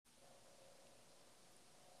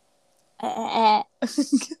Oh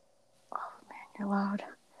man, you're loud.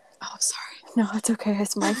 Oh, sorry. No, it's okay.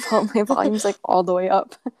 It's my fault. My volume's like all the way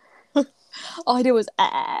up. All I did was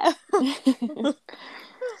Ow.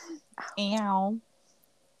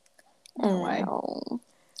 Anyway.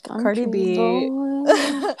 Cardi B.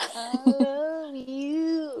 I love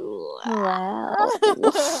you. Wow.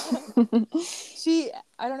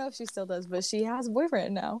 I don't know if she still does, but she has a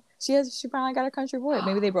boyfriend now. She finally got a country boy.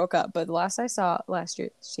 Maybe they broke up, but the last I saw last year,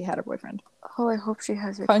 she had a boyfriend. Oh, I hope she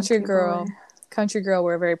has a Country girl. boy. Country girl,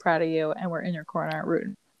 we're very proud of you, and we're in your corner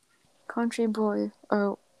rooting. Country boy.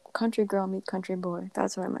 Oh, country girl meet country boy.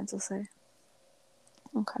 That's what I meant to say.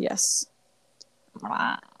 Okay. Yes.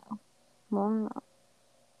 Wow. Well, no.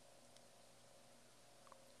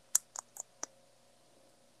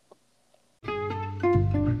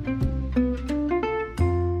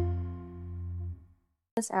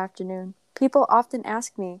 This afternoon, people often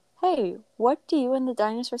ask me, hey, what do you and the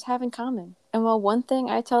dinosaurs have in common? And well, one thing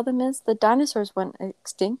I tell them is the dinosaurs went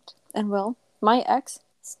extinct, and well, my ex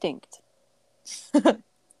stinked.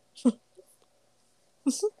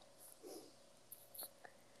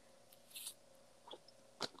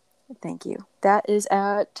 Thank you. That is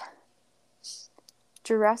at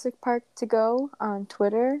Jurassic Park to go on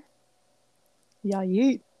Twitter. Yeah,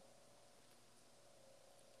 yeet.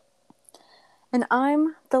 And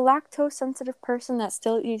I'm the lactose sensitive person that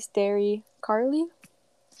still eats dairy, Carly.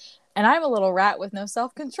 And I'm a little rat with no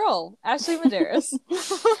self-control, Ashley Medeiros.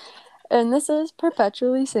 And this is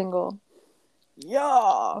Perpetually Single.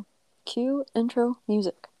 Yeah. Cue intro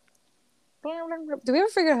music. Do we ever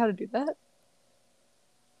figure out how to do that?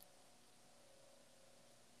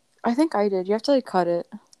 I think I did. You have to like cut it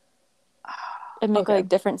and make like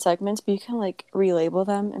different segments, but you can like relabel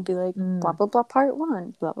them and be like blah blah blah part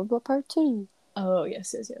 1, blah blah blah part 2. Oh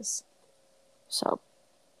yes. So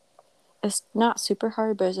it's not super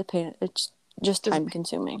hard, but it's a pain. It's just time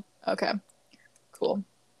consuming. Okay. Cool.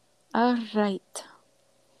 All right.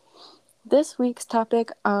 This week's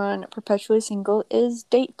topic on Perpetually Single is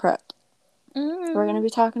date prep. We're going to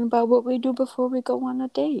be talking about what we do before we go on a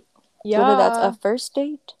date. Yeah. Whether that's a first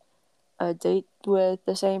date, a date with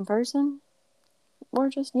the same person, or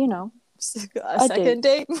just, a second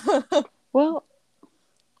date. Well,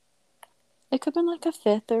 it could have been like a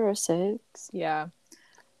 5th or a 6th. Yeah.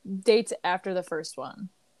 Dates after the first one.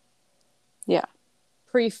 Yeah.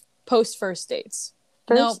 Post first dates.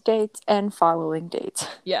 First dates and following dates.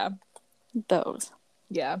 Yeah. Those.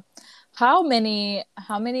 Yeah. How many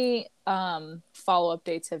follow-up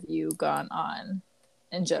dates have you gone on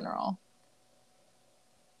in general?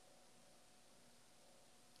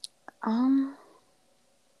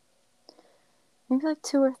 Maybe like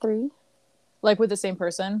 2 or 3. Like with the same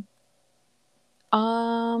person?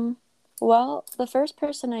 Well, the first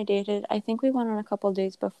person I dated, I think we went on a couple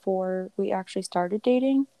dates before we actually started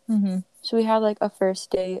dating. Mm-hmm. So we had like a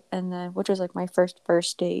first date, and then which was like my first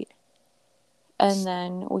date, and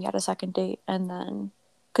then we had a second date, and then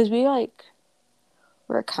because we like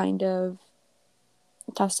were kind of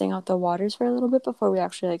testing out the waters for a little bit before we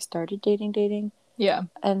actually like started dating. Yeah.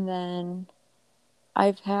 And then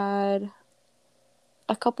I've had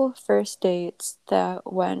a couple first dates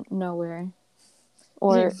that went nowhere.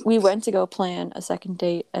 Or we went to go plan a second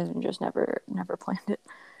date and just never planned it.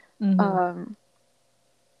 Mm-hmm.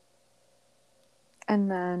 And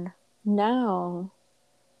then now,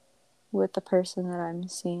 with the person that I'm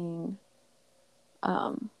seeing,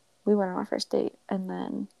 we went on our first date and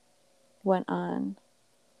then went on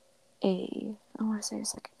I want to say a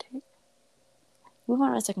second date. We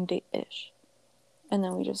went on a second date-ish. And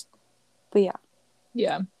then but yeah.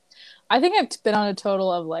 Yeah. I think I've been on a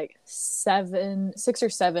total of like 6 or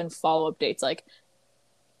 7 follow-up dates, like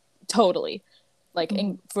totally. Like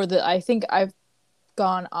I think I've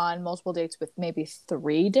gone on multiple dates with maybe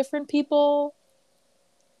 3 different people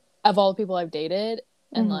of all the people I've dated.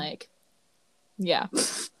 And like, yeah.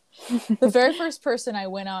 The very first person I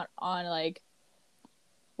went out on like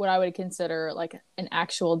what I would consider like an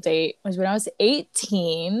actual date was when I was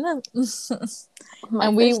 18.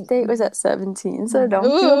 My first date was at 17, so don't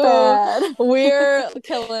feel bad. We're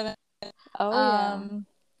killing it. Oh yeah.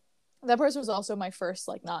 That person was also my first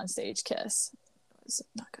like non-stage kiss. It was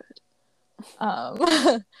not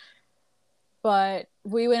good. But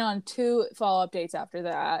we went on 2 follow-up dates after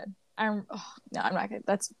that. I'm not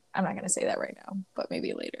gonna say that right now, but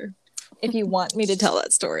maybe later. If you want me to tell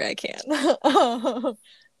that story, I can.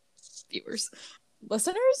 Viewers,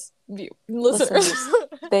 listeners. They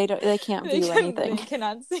can't view anything. They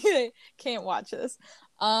cannot see. They can't watch this.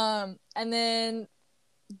 And then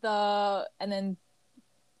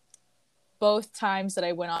both times that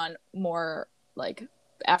I went on more like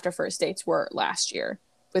after first dates were last year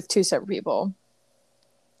with 2 separate people.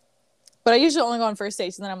 But I usually only go on first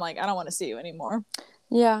dates and then I'm like, I don't want to see you anymore.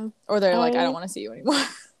 Yeah. Or they're like, I don't want to see you anymore.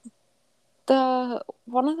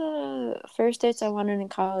 One of the first dates I went on in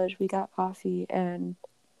college, we got coffee and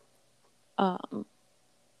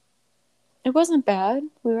it wasn't bad.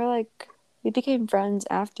 We became friends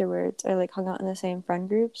afterwards. I like hung out in the same friend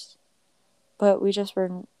groups. But we just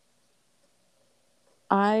didn't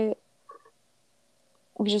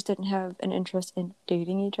have an interest in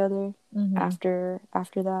dating each other after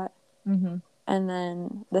that. Mm-hmm. And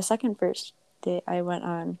then the second first date I went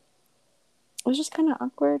on, it was just kind of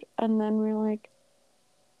awkward. And then we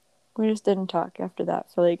just didn't talk after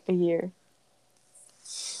that for like a year.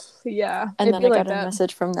 Yeah. And then I got a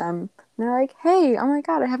message from them. And they're like, hey, oh my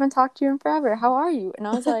God, I haven't talked to you in forever. How are you? And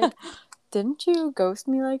I was like, didn't you ghost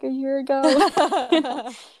me like a year ago?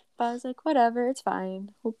 But I was like, whatever, it's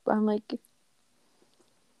fine. I'm like...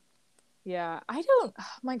 Yeah, oh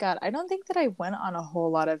my God, I don't think that I went on a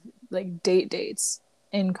whole lot of like dates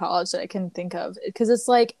in college that I can think of. Because it's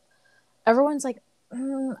like, everyone's like,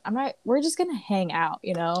 we're just gonna hang out,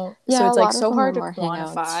 you know? Yeah, so it's like so hard to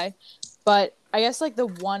quantify. Hangouts. But I guess like the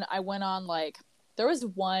one I went on, like, there was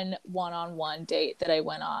one-on-one date that I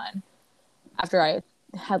went on after I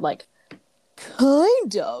had like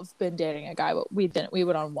kind of been dating a guy, but we didn't. We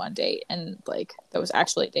went on one date, and like that was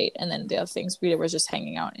actually a date. And then the other things we did was just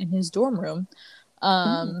hanging out in his dorm room.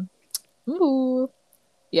 Ooh,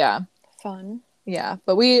 yeah, fun. Yeah,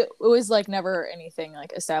 but it was like never anything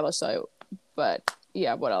like established. So, but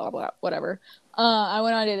yeah, whatever. I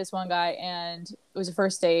went on a date with this one guy, and it was a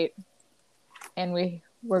first date, and we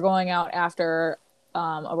were going out after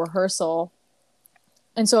a rehearsal.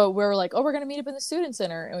 And so we were like, oh, we're going to meet up in the student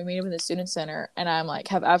center. And we meet up in the student center. And I'm like,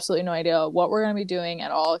 have absolutely no idea what we're going to be doing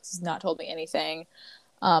at all. He's not told me anything.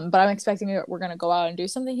 But I'm expecting we're going to go out and do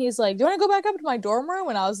something. He's like, do you want to go back up to my dorm room?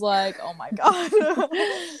 And I was like, oh my God.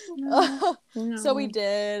 No. So we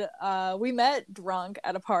did. We met drunk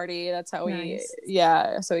at a party. That's how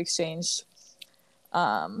so we exchanged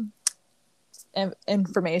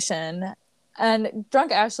information. And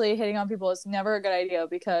drunk Ashley hitting on people is never a good idea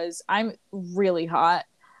because I'm really hot.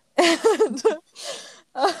 And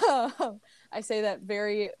I say that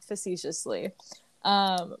very facetiously.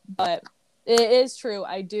 But it is true.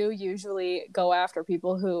 I do usually go after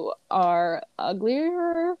people who are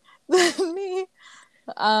uglier than me,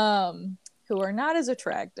 who are not as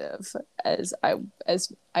attractive as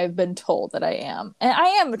I've been told that I am. And I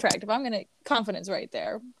am attractive. I'm gonna confidence right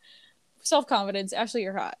there. Self-confidence. Ashley,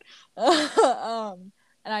 you're hot. And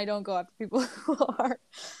I don't go after people who are.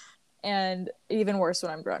 And even worse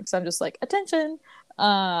when I'm drunk. So I'm just like, attention.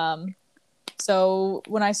 So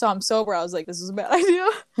when I saw him sober, I was like, this is a bad idea.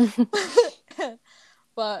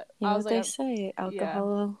 But I was like, they say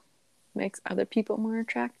alcohol makes other people more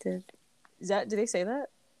attractive. Do they say that?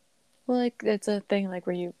 Well, like it's a thing like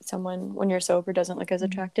where someone when you're sober doesn't look as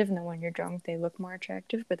attractive, and then when you're drunk they look more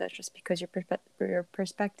attractive, but that's just because your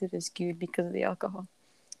perspective is skewed because of the alcohol.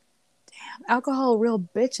 Damn, alcohol, real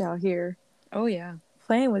bitch out here. Oh yeah,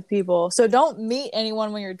 playing with people. So don't meet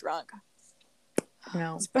anyone when you're drunk.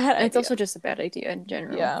 No, it's also just a bad idea in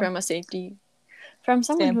general. Yeah. From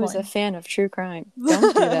someone who's a fan of true crime. Don't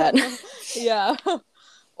do that. Yeah.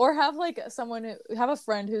 Or have a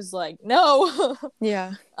friend who's like, no.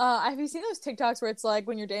 Yeah. Have you seen those TikToks where it's like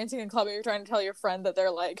when you're dancing in a club and you're trying to tell your friend that they're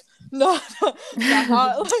like not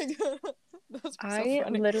hot? Like, those are so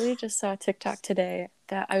funny. Literally just saw a TikTok today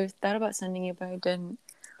that I thought about sending you, but I didn't.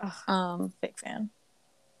 Big fan.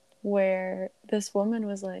 Where this woman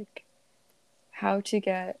was like, how to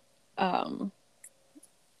get I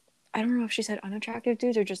don't know if she said unattractive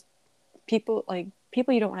dudes or just people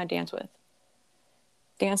you don't want to dance with.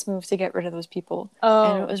 Dance moves to get rid of those people.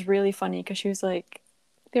 And it was really funny because she was like,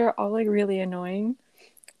 they were all like really annoying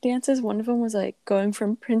dances. One of them was like going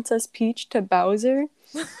from Princess Peach to Bowser.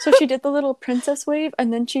 So she did the little princess wave,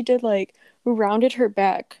 and then she did like rounded her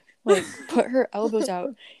back, like put her elbows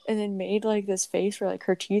out, and then made like this face where like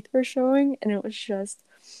her teeth were showing, and it was just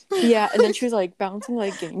and then she was like bouncing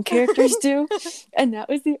like game characters do, and that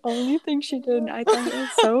was the only thing she did, and I thought it was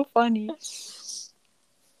so funny.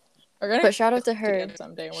 But shout out to her.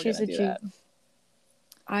 Someday she's a G.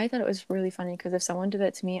 I thought it was really funny because if someone did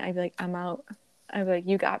that to me, I'd be like, I'm out. I'd be like,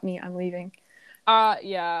 you got me. I'm leaving.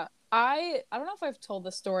 Yeah. I don't know if I've told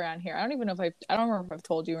the story on here. I don't remember if I've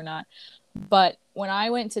told you or not. But when I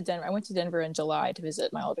went to Denver in July to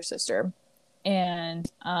visit my older sister. And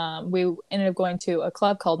we ended up going to a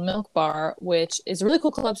club called Milk Bar, which is a really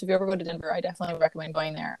cool club. So if you ever go to Denver, I definitely recommend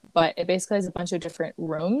going there. But it basically has a bunch of different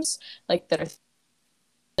rooms, like that are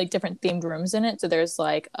like different themed rooms in it. So there's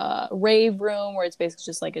like a rave room where it's basically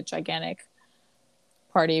just like a gigantic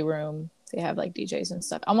party room. They have like DJs and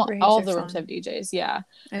stuff. Raves All are of the rooms fun. have DJs. Yeah.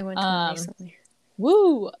 I went to one recently.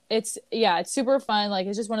 Woo! It's super fun. Like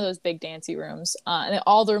it's just one of those big dancey rooms. And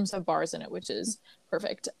all the rooms have bars in it, which is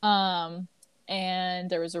perfect. And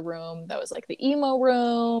there was a room that was like the emo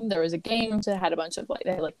room. There was a game room that had a bunch of like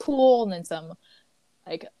they had like pool and then some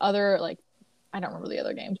like other like I don't remember the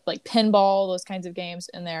other games, like pinball, those kinds of games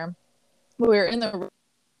in there. But we were in the room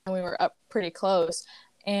and we were up pretty close.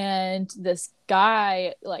 And this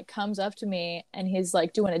guy like comes up to me and he's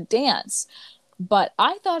like doing a dance. But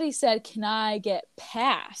I thought he said, "Can I get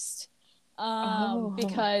past?"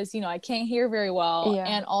 Because I can't hear very well,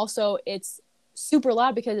 and also it's super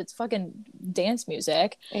loud because it's fucking dance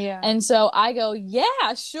music. Yeah. And so I go,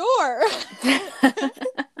 "Yeah, sure."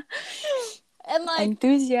 And like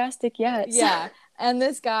enthusiastic, yes. Yeah. And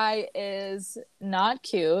this guy is not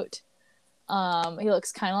cute. He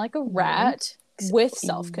looks kind of like a rat with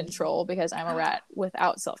self-control because I'm a rat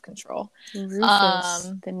without self-control.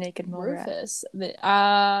 Rufus, the naked mole Rufus,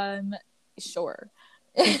 sure.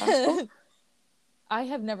 I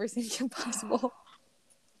have never seen Kim Possible.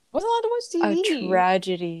 I wasn't allowed to watch TV. A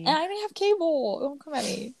tragedy. And I didn't have cable. Don't come at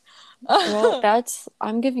me. Well,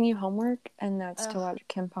 I'm giving you homework, and that's to watch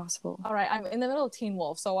Kim Possible. All right, I'm in the middle of Teen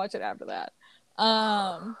Wolf, so I'll watch it after that.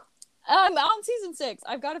 I'm on season 6.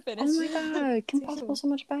 I've got to finish. Oh my god, Kim Possible's so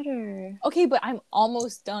much better. Okay, but I'm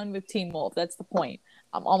almost done with Teen Wolf. That's the point.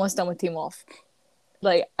 I'm almost done with Teen Wolf.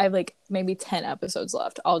 Like I have like maybe 10 episodes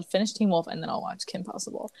left. I'll finish Teen Wolf and then I'll watch Kim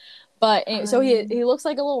Possible. But so he looks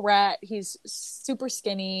like a little rat. He's super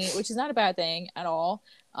skinny, which is not a bad thing at all.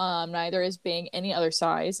 Neither is being any other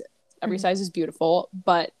size. Every size is beautiful,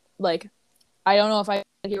 but like I don't know if I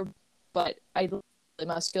here, but I like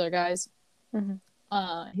muscular guys.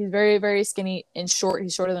 He's very, very skinny and short.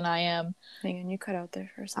 He's shorter than I am. Hang on, you cut out there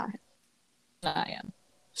for a second. I am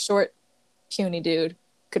short, puny dude.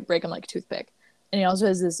 Could break him like a toothpick. And he also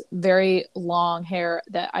has this very long hair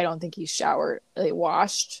that I don't think he's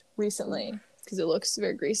washed recently because it looks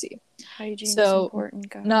very greasy. Hygiene is important,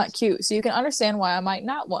 guys. Not cute. So you can understand why I might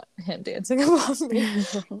not want him dancing above me.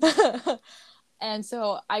 And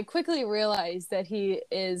so I quickly realized that he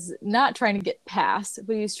is not trying to get past,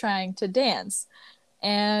 but he's trying to dance.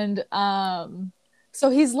 And so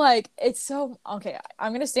he's like, it's so okay.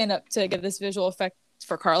 I'm gonna stand up to get this visual effect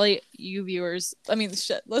for Carly. You viewers,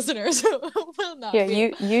 listeners will not. Yeah,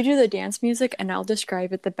 you do the dance music, and I'll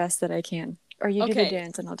describe it the best that I can. Or you do the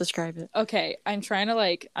dance, and I'll describe it. Okay, I'm trying to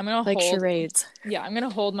I'm gonna hold charades. Yeah, I'm gonna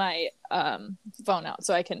hold my phone out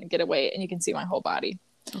so I can get away, and you can see my whole body.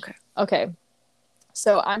 Okay.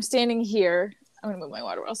 So I'm standing here. I'm gonna move my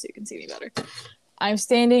water bottle so you can see me better. I'm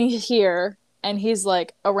standing here, and he's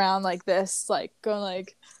like around like this, like going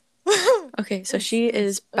like. Okay, so she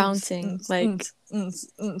is bouncing like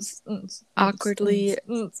awkwardly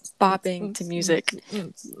bopping to music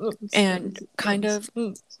and kind of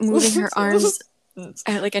moving her arms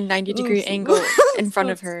at like a 90-degree angle in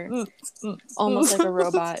front of her, almost like a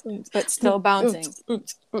robot, but still bouncing.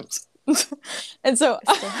 And so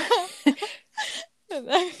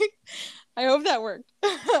I hope that worked.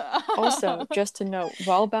 Also, just to note,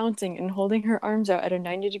 while bouncing and holding her arms out at a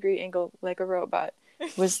 90-degree angle like a robot,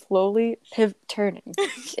 was slowly turning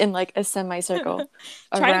in like a semicircle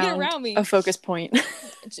trying to get around me, a focus point.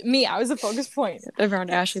 I was a focus point around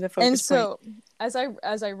Ashley, the focus point. And so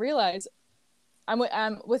as I realized,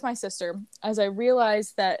 I'm with my sister. As I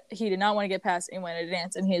realized that he did not want to get past anyone to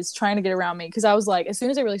dance, and he's trying to get around me, because I was like, as soon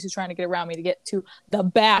as I realized he was trying to get around me to get to the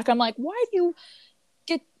back, I'm like, why do you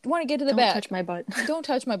want to get to the back? Don't touch my butt. Don't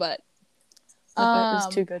touch my butt. The butt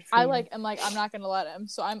is too good for you. I'm not gonna let him.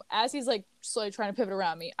 So as he's like slowly trying to pivot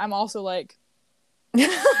around me, I'm also like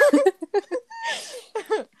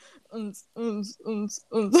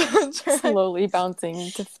slowly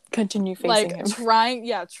bouncing to continue facing him.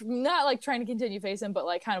 Not like trying to continue facing him, but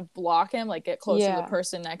like kind of block him, like get close to the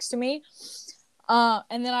person next to me. But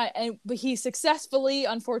he successfully,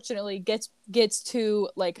 unfortunately, gets to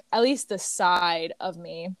like at least the side of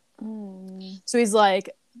me. So he's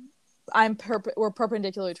like, we're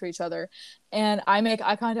perpendicular to each other, and I make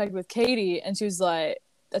eye contact with Katie, and she was like,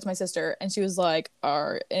 that's my sister, and she was like,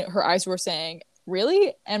 her eyes were saying,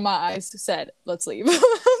 really? And my eyes said, let's leave.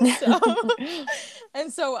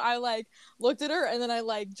 So I like looked at her, and then I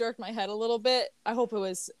like jerked my head a little bit. I hope it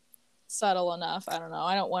was subtle enough. I don't know.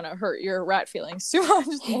 I don't want to hurt your rat feelings too much.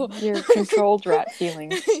 Your controlled rat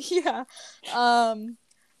feelings. Yeah.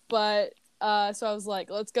 But so I was like,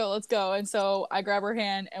 let's go. And so I grab her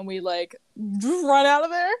hand and we like run out of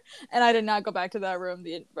there. And I did not go back to that room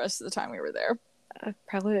the rest of the time we were there.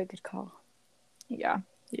 Probably a good call. Yeah.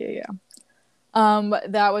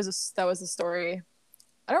 That was a story.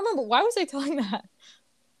 I don't remember, why was I telling that?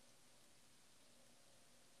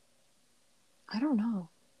 I don't know.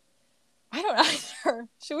 I don't either.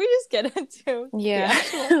 Should we just get into the Yeah.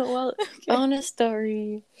 actual Well, okay. bonus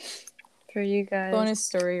story for you guys. Bonus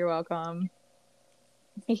story, you're welcome.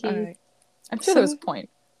 All right. I'm sure there was a point.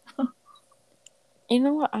 You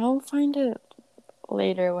know what? I'll find it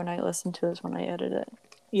later when I listen to this when I edit it.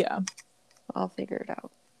 Yeah. I'll figure it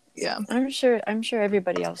out. Yeah. I'm sure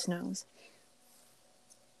everybody else knows.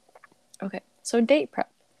 Okay. So date prep.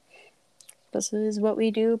 This is what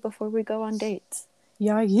we do before we go on dates.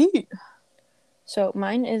 Yeah. So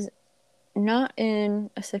mine is not in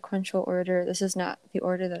a sequential order. This is not the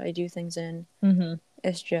order that I do things in. Mm-hmm.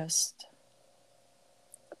 It's just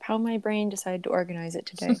how my brain decided to organize it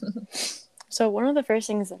today. So one of the first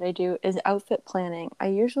things that I do is outfit planning. I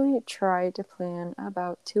usually try to plan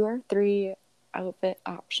about 2 or 3 outfit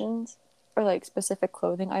options or like specific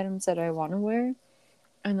clothing items that I want to wear,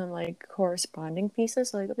 and then like corresponding pieces.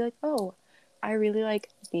 So like I'll be like, oh, I really like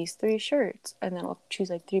these 3 shirts, and then I'll choose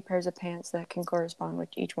like 3 pairs of pants that can correspond with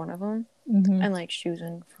each one of them, and like shoes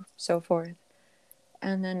and so forth.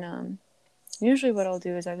 And then usually what I'll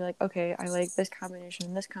do is I'll be like, okay, I like this combination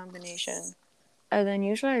and this combination. And then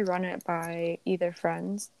usually I run it by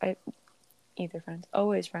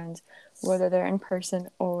always friends, whether they're in person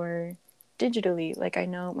or digitally. Like I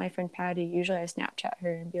know my friend Patty, usually I Snapchat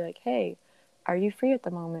her and be like, hey, are you free at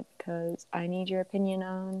the moment? Because I need your opinion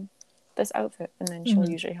on this outfit. And then she'll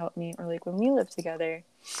usually help me. Or like when we live together,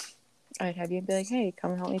 I'd have you be like, hey,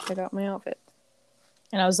 come help me pick out my outfit.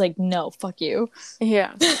 And I was like, no, fuck you.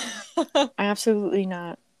 Yeah. Absolutely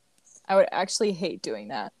not. I would actually hate doing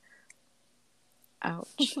that.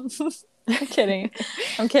 Ouch. I'm kidding.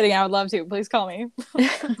 I would love to. Please call me.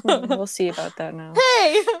 We'll see about that now.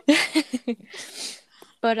 Hey!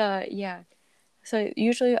 But yeah. So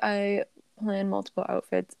usually I plan multiple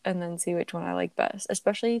outfits and then see which one I like best,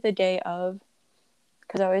 especially the day of,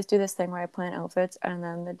 because I always do this thing where I plan outfits and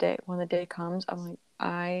then when the day comes, I'm like,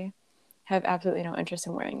 I have absolutely no interest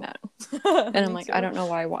in wearing that. And I'm like, too. I don't know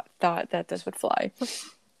why I thought that this would fly.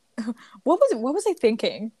 What was I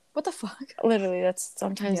thinking? What the fuck? Literally, that's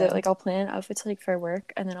sometimes it. Like I'll plan outfits like for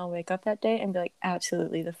work and then I'll wake up that day and be like,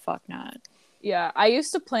 absolutely the fuck not. Yeah, I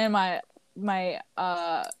used to plan my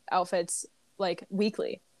outfits like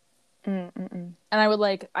weekly. And I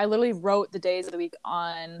literally wrote the days of the week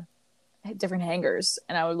on different hangers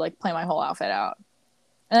and I would like plan my whole outfit out.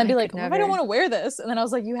 And I'd be like, I don't want to wear this. And then I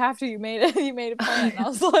was like, you have to, you made a plan. And I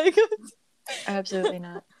was like, absolutely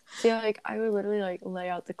not. See, like I would literally like lay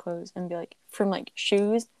out the clothes and be like, from like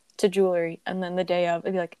shoes to jewelry, and then the day of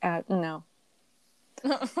I'd be like, no.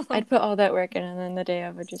 I'd put all that work in, and then the day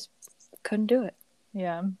of I just couldn't do it.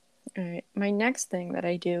 Yeah. All right. My next thing that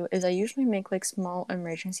I do is I usually make like small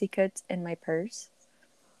emergency kits in my purse,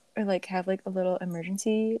 or like have like a little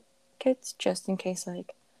emergency kits just in case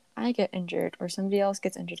like I get injured or somebody else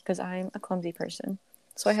gets injured, because I'm a clumsy person.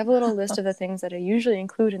 So I have a little list of the things that I usually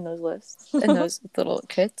include in those lists, in those little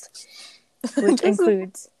kits, which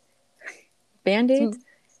includes Band-Aids,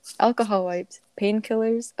 alcohol wipes,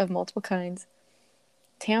 painkillers of multiple kinds,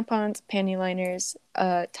 tampons, panty liners,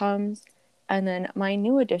 Tums, and then my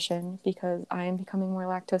new addition, because I am becoming more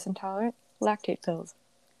lactose intolerant, lactate pills.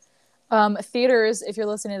 Theaters, if you're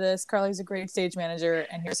listening to this, Carly's a great stage manager,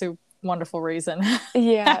 and here's a wonderful reason.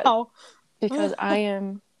 Yeah, because I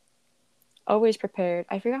am always prepared.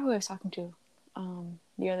 I forgot who I was talking to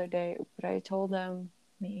the other day, but I told them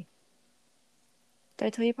me. Did I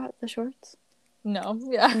tell you about the shorts? No.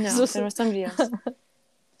 Yeah. No, there was somebody else.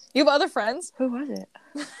 You have other friends? Who was it?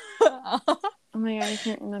 Oh my god, I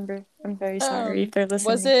can't remember. I'm very sorry if they're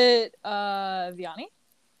listening. Was it Vianney?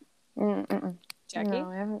 Jackie? No,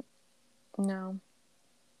 I haven't. No.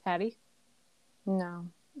 Patty? No.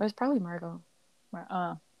 It was probably Margot.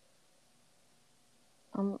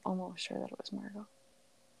 I'm almost sure that it was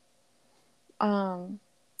Margot.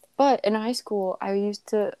 But in high school, I used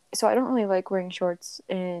to... So I don't really like wearing shorts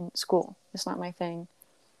in school. It's not my thing.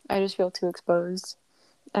 I just feel too exposed.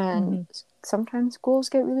 And sometimes schools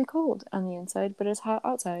get really cold on the inside, but it's hot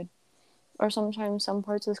outside. Or sometimes some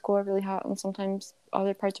parts of the school are really hot, and sometimes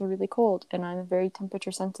other parts are really cold. And I'm very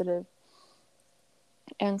temperature sensitive.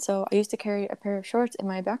 And so I used to carry a pair of shorts in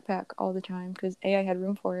my backpack all the time because I had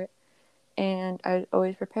room for it. And I was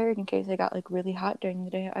always prepared in case I got like really hot during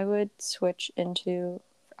the day. I would switch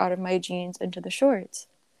out of my jeans into the shorts.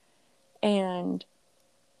 And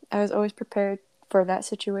I was always prepared for that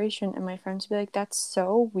situation. And my friends would be like, that's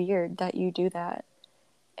so weird that you do that.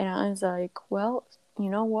 And I was like, well, you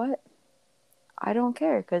know what? I don't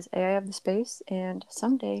care because A, I have the space, and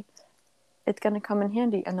someday it's going to come in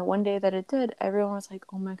handy. And the one day that it did, everyone was like,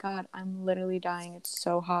 oh my God, I'm literally dying. It's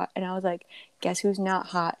so hot. And I was like, guess who's not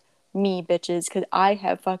hot? Me, bitches, because I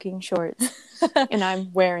have fucking shorts and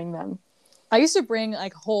I'm wearing them. I used to bring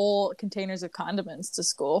like whole containers of condiments to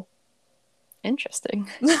school. Interesting.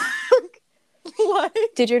 What?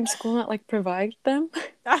 Did your school not like provide them?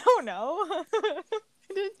 I don't know.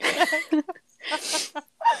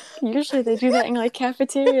 Usually they do that in like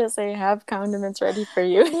cafeterias. They have condiments ready for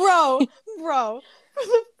you. Bro. For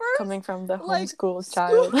the first, coming from the like, homeschooled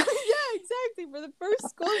child. Yeah, exactly. For the first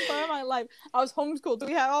school part of my life, I was homeschooled. So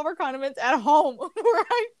we had all of our condiments at home where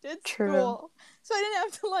I did school. So I didn't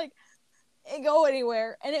have to like go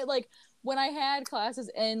anywhere. And it like when I had classes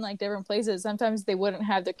in like different places, sometimes they wouldn't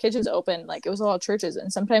have their kitchens open. Like it was all churches,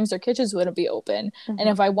 and sometimes their kitchens wouldn't be open. Mm-hmm. And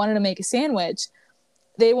if I wanted to make a sandwich,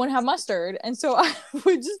 they wouldn't have mustard, and so I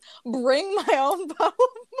would just bring my own bottle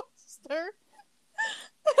of mustard.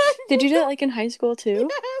 Did you do that like in high school too?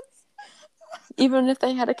 Yes. Even if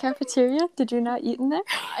they had a cafeteria, did you not eat in there?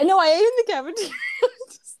 I know I ate in the cafeteria. I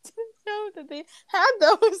just didn't know that they had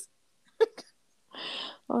those.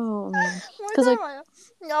 Oh man! Because like I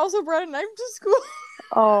also brought a knife to school.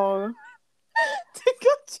 Oh. To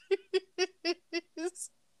cut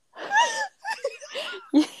cheese.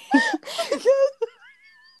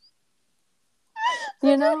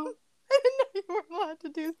 You know, I didn't know you were allowed to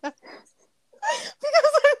do that because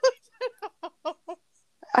I lived at home.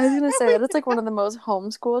 I was gonna say that's like one of the most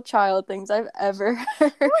homeschool child things I've ever heard. We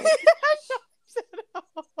had knives at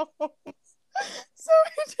home, so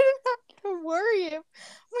we didn't have to worry if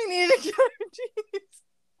we needed to cut cheese.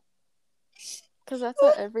 Because that's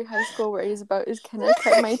what every high school worries about is, can I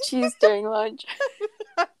cut my cheese during lunch?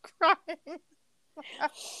 I'm crying. So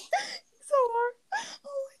hard. Oh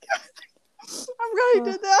my God. I'm glad you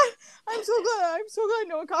did that. I'm so glad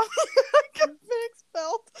no one caught me. I got big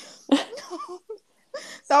expelled.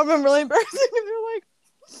 That would have been really embarrassing if they're like,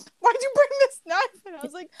 why'd you bring this knife? And I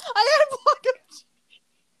was like, I had a block of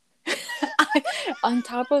cheese. On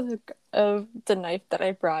top of the knife that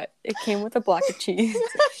I brought, it came with a block of cheese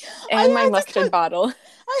and my mustard bottle.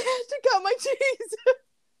 I had to cut my cheese.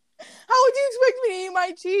 How would you expect me to eat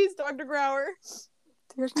my cheese, Dr. Grauer?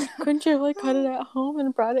 Couldn't you like cut it at home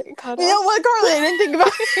and brought it and cut it? You know what, Carly? I didn't think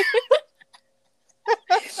about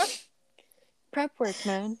it. Prep work,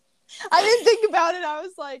 man. I didn't think about it. I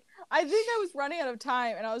was like, I think I was running out of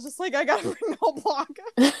time, and I was just like, I gotta bring a whole block.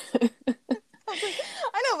 I was like,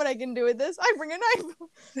 I know what I can do with this. I bring a knife.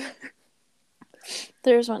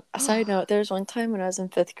 There's one side note. There's one time when I was in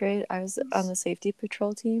 5th grade, I was on the safety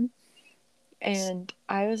patrol team. And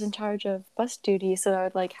I was in charge of bus duty, so I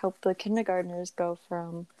would like help the kindergartners go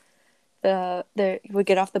from would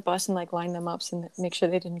get off the bus and like line them up and make sure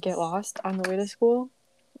they didn't get lost on the way to school.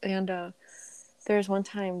 And there was one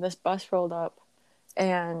time this bus rolled up,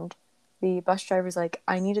 and the bus driver's like,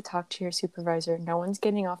 I need to talk to your supervisor. No one's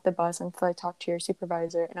getting off the bus until I talk to your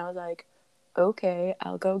supervisor. And I was like, okay,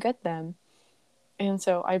 I'll go get them. And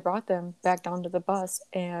so I brought them back down to the bus,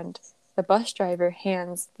 and the bus driver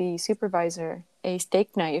hands the supervisor a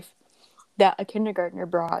steak knife that a kindergartner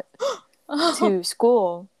brought to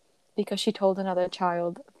school because she told another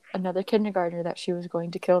kindergartner, that she was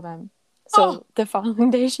going to kill them. So the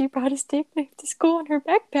following day, she brought a steak knife to school in her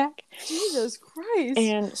backpack. Jesus Christ.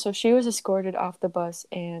 And so she was escorted off the bus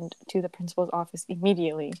and to the principal's office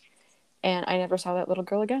immediately. And I never saw that little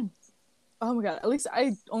girl again. Oh my God. At least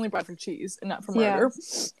I only brought for cheese and not for murder.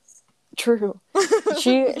 Yeah. True.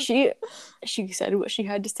 She said what she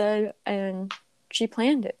had to say, and she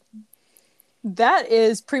planned it. That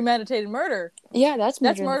is premeditated murder. Yeah, that's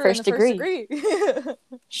murder in the first degree.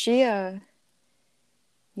 She yeah,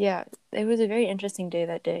 it was a very interesting day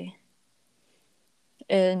that day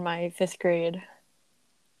in my 5th grade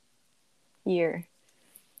year.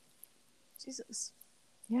 Jesus.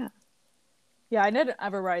 Yeah. Yeah, I didn't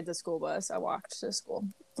ever ride the school bus. I walked to school.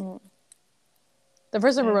 The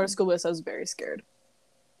first time I rode a school bus, I was very scared.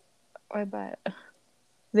 I bet.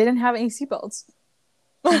 They didn't have any seatbelts.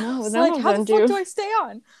 No, like, how the fuck do I stay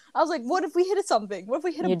on? I was like, what if we hit something? What if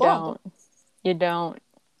we hit a bump? You don't.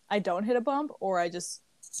 I don't hit a bump, or I just...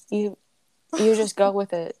 You just go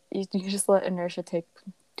with it. You just let inertia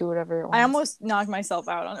do whatever it wants. I almost knocked myself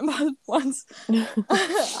out on it once.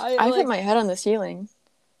 I hit my head on the ceiling.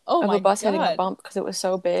 Oh, my God. Of a bus hitting a bump because it was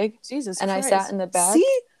so big. Jesus and Christ. I sat in the back.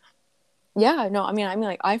 See? Yeah, no, I mean,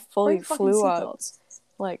 like, I fully flew up,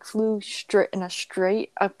 like, flew straight in a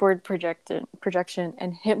straight upward projection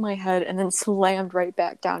and hit my head and then slammed right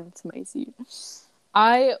back down into my seat.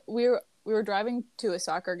 We were driving to a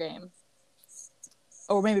soccer game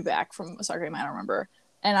or maybe back from a soccer game, I don't remember.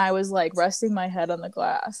 And I was like resting my head on the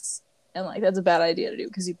glass. And like that's a bad idea to do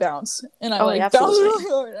because you bounce. And I like bounced really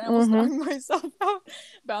hard and I almost knocked myself out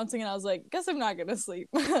bouncing, and I was like, guess I'm not gonna sleep.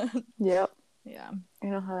 Yep. Yeah. I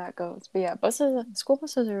know how that goes. But yeah, school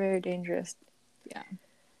buses are very dangerous. Yeah.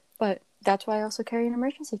 But that's why I also carry an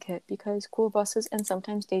emergency kit, because school buses and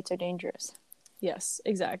sometimes dates are dangerous. Yes,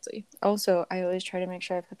 exactly. Also, I always try to make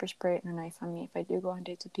sure I have pepper spray and a knife on me if I do go on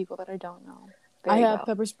dates with people that I don't know. I have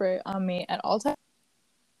pepper spray on me at all times.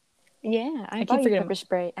 Yeah, I bought you pepper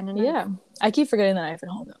spray and a knife. Yeah, I keep forgetting the knife at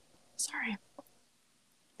home though. Sorry.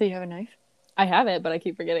 Do you have a knife? I have it, but I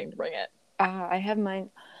keep forgetting to bring it. I have mine.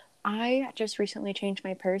 I just recently changed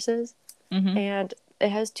my purses, and it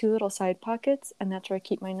has 2 little side pockets, and that's where I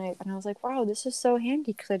keep my knife. And I was like, wow, this is so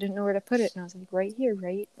handy, because I didn't know where to put it. And I was like, right here,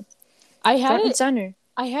 right? I had front and center.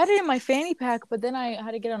 I had it in my fanny pack, but then I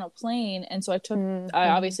had to get on a plane, and so I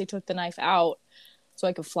obviously took the knife out so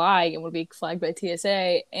I could fly and would be flagged by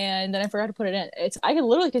TSA, and then I forgot to put it in. I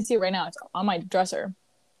can see it right now. It's on my dresser.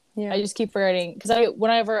 Yeah. I just keep forgetting because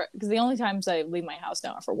the only times I leave my house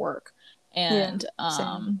now are for work, and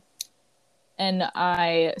and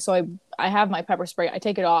I have my pepper spray. I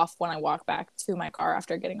take it off when I walk back to my car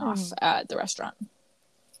after getting off at the restaurant.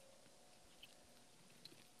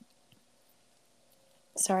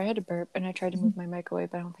 Sorry, I had to burp, and I tried to move my mic away,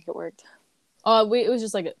 but I don't think it worked. It was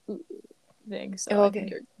just like a thing. So okay. I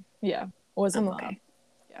think it wasn't. I'm okay.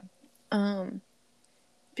 Yeah.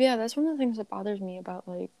 But yeah, that's one of the things that bothers me about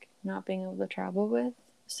like not being able to travel with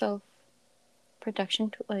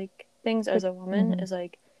self-protection, like things as a woman is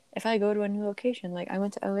like if I go to a new location, like I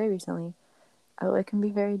went to LA recently, LA can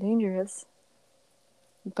be very dangerous,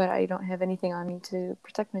 but I don't have anything on me to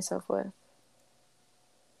protect myself with.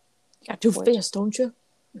 You got 2 fists, don't you?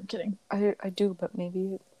 I'm kidding. I do, but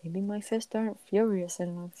maybe my fists aren't furious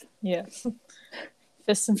enough. Yeah.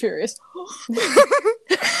 Fists and furious.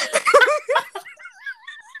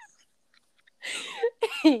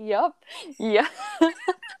 Yup. Yeah.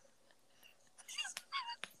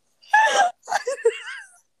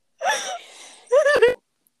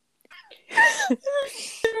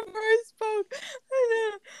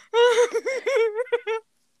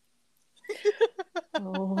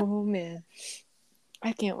 Oh man,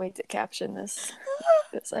 I can't wait to caption this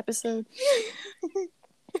episode.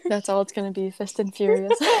 That's all it's gonna be, Fist and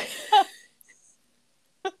Furious.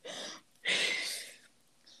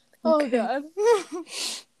 Oh god.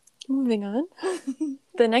 Moving on.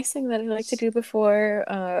 The next thing that I like to do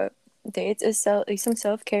before dates is some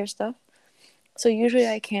self-care stuff. So usually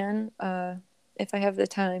I can, if I have the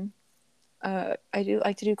time, I do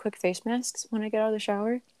like to do quick face masks when I get out of the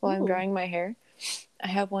shower while I'm drying my hair. I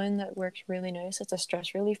have one that works really nice. It's a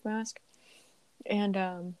stress relief mask.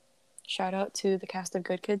 And shout out to the cast of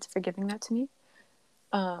Good Kids for giving that to me.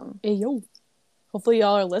 Hey, yo. Hopefully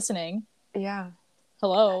y'all are listening. Yeah.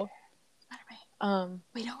 Hello.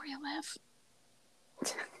 We know where you live.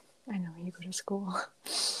 I know where you go to school.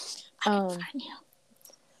 I can find you.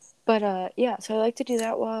 But yeah, so I like to do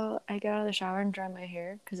that while I get out of the shower and dry my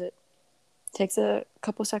hair, because it takes a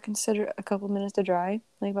couple minutes to dry,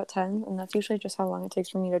 like about 10, and that's usually just how long it takes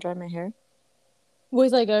for me to dry my hair.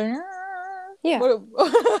 With like a yeah.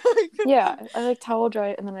 Yeah, I like towel dry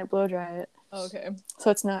it and then I blow dry it. Okay. So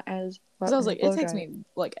it's not as wet. I was like, it takes me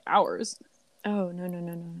like hours. Oh,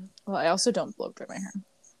 no. Well, I also don't blow dry my hair.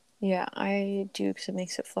 Yeah, I do, because it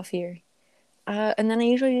makes it fluffier. And then I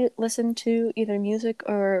usually listen to either music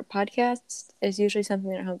or podcasts. Is usually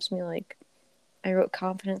something that helps me. Like, I wrote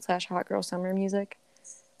confident / hot girl summer music,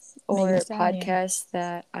 or podcasts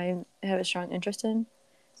that I have a strong interest in.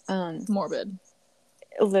 Morbid.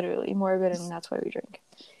 Literally morbid, and that's why we drink.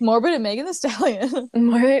 Morbid and Megan Thee Stallion.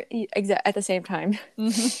 At the same time.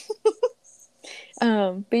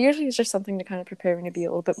 But usually it's just something to kind of prepare me to be a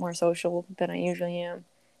little bit more social than I usually am.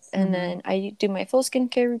 And then I do my full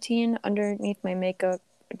skincare routine underneath my makeup,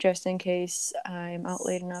 just in case I'm out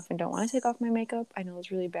late enough and don't want to take off my makeup. I know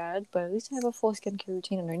it's really bad, but at least I have a full skincare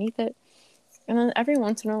routine underneath it. And then every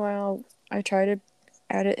once in a while, I try to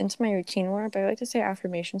add it into my routine more, but I like to say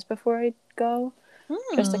affirmations before I go,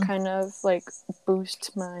 just to kind of like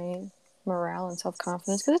boost my morale and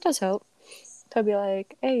self-confidence, because it does help to be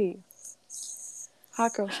like, hey,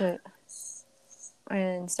 hot girl shit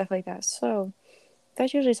and stuff like that. So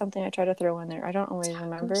that's usually something I try to throw in there. I don't always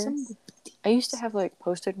remember. I used to have like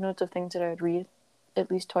post-it notes of things that I'd read at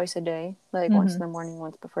least twice a day, like once in the morning,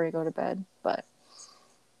 once before I go to bed. But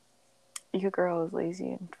your girl is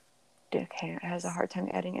lazy and has a hard time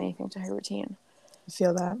adding anything to her routine. I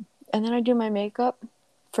feel that. And then I do my makeup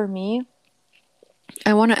for me.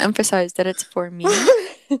 I want to emphasize that it's for me.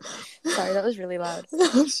 Sorry, that was really loud.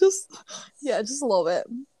 It's just a little bit.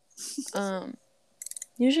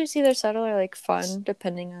 Usually it's either subtle or like fun,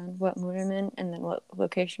 depending on what mood I'm in and then what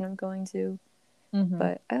location I'm going to. Mm-hmm.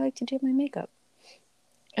 But I like to do my makeup.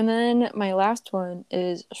 And then my last one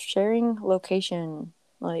is sharing location,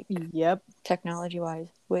 like Yep. technology wise,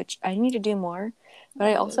 which I need to do more. But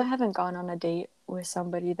I also haven't gone on a date with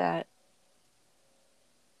somebody that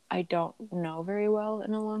I don't know very well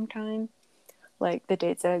in a long time. Like the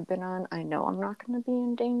dates that I've been on, I know I'm not going to be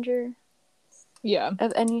in danger. Yeah.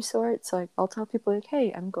 Of any sort. So like, I'll tell people like,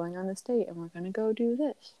 hey, I'm going on this date and we're going to go do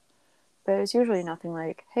this. But it's usually nothing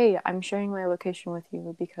like, hey, I'm sharing my location with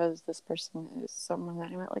you because this person is someone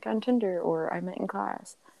that I met like on Tinder or I met in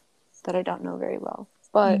class that I don't know very well.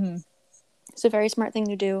 But it's a very smart thing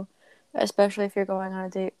to do, especially if you're going on a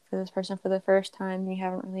date for this person for the first time and you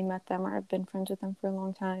haven't really met them or have been friends with them for a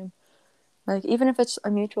long time. Like, even if it's a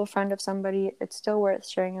mutual friend of somebody, it's still worth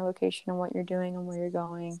sharing your location and what you're doing and where you're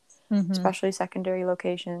going, especially secondary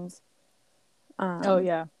locations. Oh,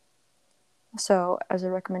 yeah. So, as a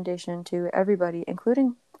recommendation to everybody,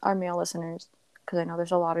 including our male listeners, because I know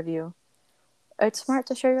there's a lot of you, it's smart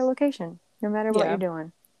to share your location, no matter what you're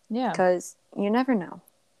doing. Yeah. Because you never know.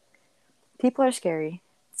 People are scary.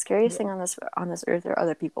 The scariest thing on this earth are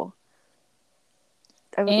other people.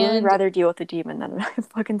 I would really rather deal with a demon than a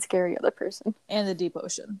fucking scary other person. And the deep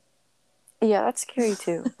ocean. Yeah, that's scary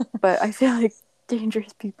too. But I feel like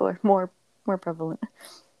dangerous people are more prevalent.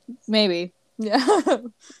 Maybe. Yeah.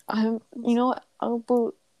 You know what?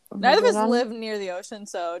 Neither of us live near the ocean,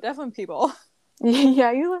 so definitely people.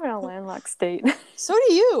 Yeah, you live in a landlocked state. So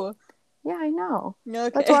do you. Yeah, I know. Okay.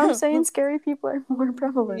 That's why I'm saying scary people are more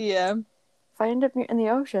prevalent. Yeah. If I end up in the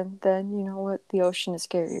ocean, then you know what? The ocean is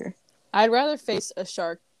scarier. I'd rather face a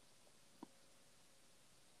shark.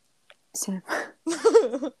 Same.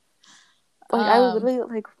 Like, I would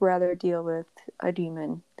literally rather deal with a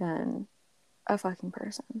demon than a fucking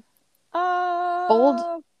person.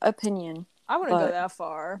 Bold opinion. I wouldn't go that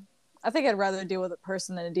far. I think I'd rather deal with a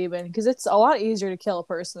person than a demon because it's a lot easier to kill a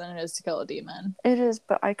person than it is to kill a demon. It is,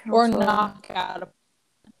 but I can also... Or knock out a...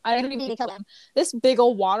 I don't even need to kill them. This big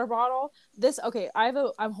old water bottle.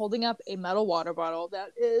 I'm holding up a metal water bottle that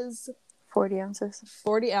is 40 ounces.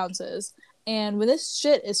 40 ounces. And when this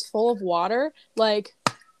shit is full of water, like...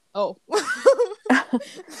 Oh. That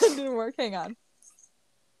didn't work. Hang on.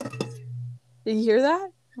 Did you hear that?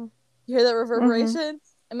 You hear that reverberation?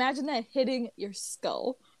 Imagine that hitting your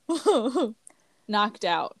skull. Knocked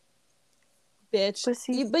out. Bitch.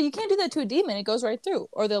 But you can't do that to a demon. It goes right through.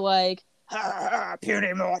 Or they're like,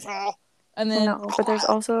 puny mortal. And then... No, but there's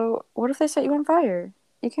also... What if they set you on fire?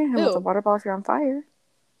 You can't hit them with a water bottle if you're on fire.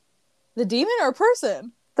 The demon or a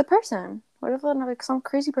person? The person. What if like some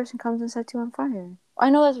crazy person comes and sets you on fire? I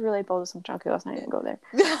know that's really bold as some chunky. Let's not even go there.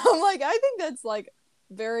 I'm like, I think that's like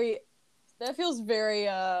very... That feels very...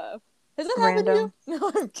 Has that happened to you?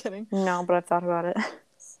 No, I'm kidding. No, but I've thought about it.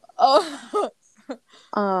 Oh.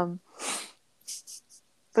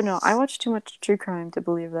 But no, I watch too much true crime to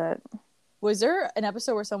believe that. Was there an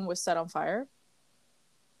episode where someone was set on fire?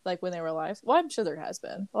 Like when they were alive? Well, I'm sure there has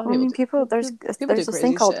been. There's this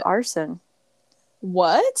thing called arson.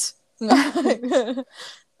 What?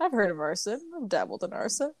 I've heard of arson. I've dabbled in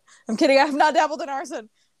arson. I'm kidding. I have not dabbled in arson.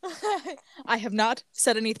 I have not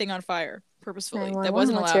set anything on fire purposefully. That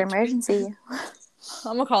wasn't allowed. What's your emergency?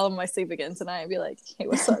 I'm gonna call them in my sleep again tonight and be like, "Hey,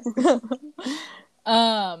 what's up?"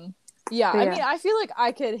 Yeah. I mean, I feel like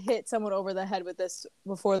I could hit someone over the head with this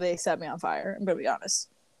before they set me on fire. I'm gonna be honest.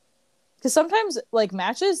 Because sometimes, like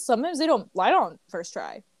matches, sometimes they don't light on first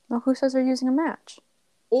try. Well, who says they're using a match?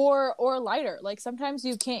 Or a lighter. Like sometimes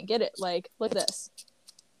you can't get it. Like, look at this.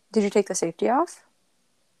 Did you take the safety off?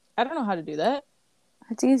 I don't know how to do that.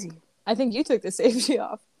 It's easy. I think you took the safety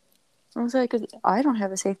off. I was like, I don't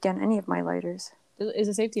have a safety on any of my lighters. Is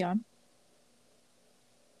the safety on?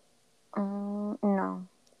 No.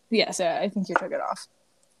 Yes, yeah, I think you took it off.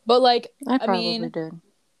 But like, I probably did.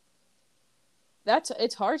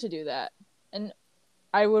 It's hard to do that, and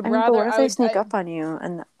I would rather. But what if they sneak up on you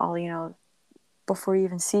and before you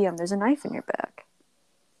even see them, there's a knife in your back?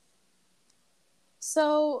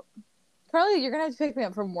 So, Carly, you're gonna have to pick me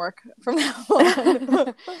up from work from now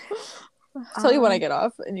on. I'll tell you when I get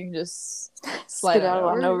off, and you can just slide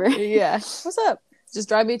on over. Yeah. What's up? Just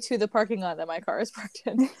drive me to the parking lot that my car is parked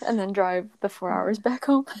in. And then drive the 4 hours back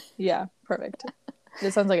home. Yeah, perfect.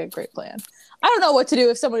 This sounds like a great plan. I don't know what to do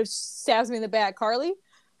if someone stabs me in the back, Carly.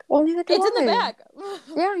 Well, neither do I. It's in the back.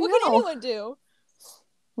 Yeah, what can anyone do?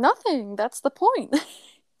 Nothing. That's the point.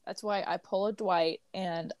 That's why I pull a Dwight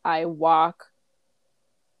and I walk.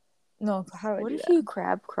 No, how do I do that? What if you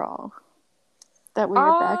crab crawl? That way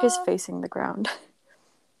your back is facing the ground.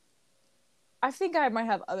 I think I might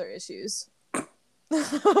have other issues.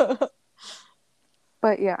 But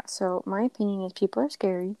yeah, so my opinion is people are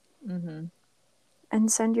scary. Mm-hmm.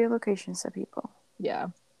 And send your locations to people. Yeah.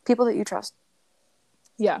 People that you trust.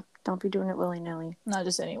 Yeah. Don't be doing it willy-nilly. Not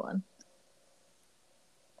just anyone.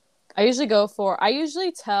 I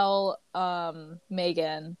usually tell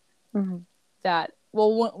Megan that,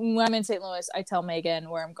 well, when I'm in St. Louis, I tell Megan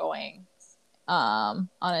where I'm going on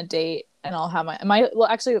a date, and I'll have my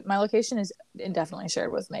location is indefinitely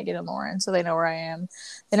shared with Megan and Lauren, so they know where I am.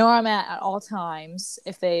 They know where I'm at all times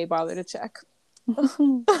if they bother to check. I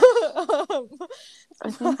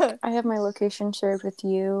think I have my location shared with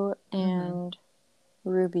you and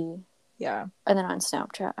Ruby. Yeah. And then on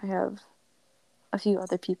Snapchat, I have a few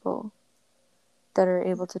other people that are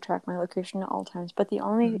able to track my location at all times. But the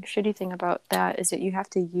only shitty thing about that is that you have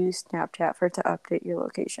to use Snapchat for it to update your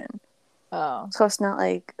location. Oh. So it's not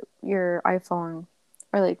like your iPhone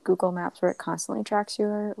or like Google Maps where it constantly tracks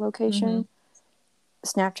your location.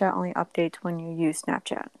 Snapchat only updates when you use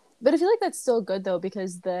Snapchat. But I feel like that's still good though,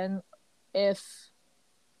 because then if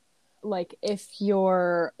you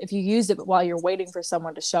used it while you're waiting for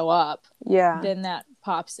someone to show up, then that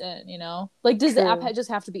pops in, you know? Like, does the app just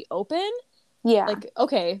have to be open? Yeah. Like,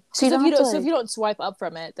 okay. So if you don't swipe up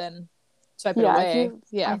from it, then swipe it away.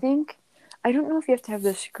 I think, I don't know if you have to have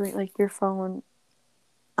the screen, like your phone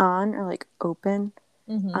on or like open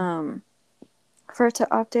for it to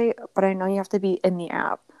update, but I know you have to be in the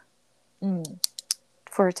app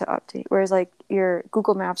for it to update. Whereas like your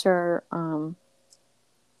Google Maps or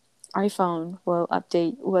iPhone will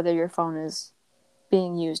update whether your phone is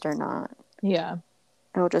being used or not. Yeah.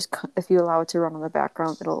 It'll just, if you allow it to run on the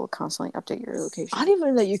background, it'll constantly update your location. I didn't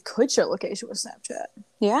even know that you could share location with Snapchat.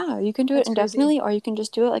 Yeah, you can do it indefinitely, or you can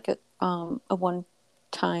just do it like a one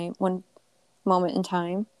moment in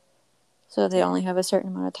time. So they only have a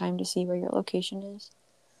certain amount of time to see where your location is.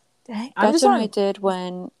 Dang. That's what I did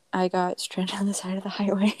when I got stranded on the side of the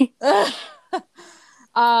highway.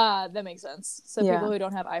 That makes sense. So people who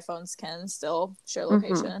don't have iPhones can still share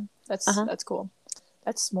location. That's cool.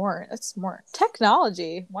 That's smart.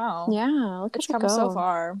 Technology. Wow. Yeah, look at it come so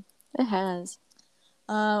far. It has.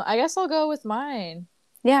 I guess I'll go with mine.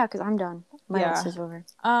 Yeah, because I'm done. My list is over.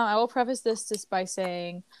 I will preface this just by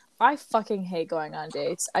saying I fucking hate going on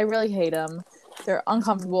dates. I really hate them. They're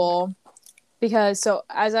uncomfortable. Because, so,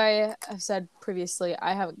 as I have said previously,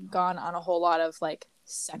 I haven't gone on a whole lot of, like,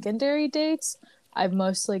 secondary dates. I've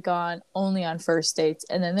mostly gone only on first dates,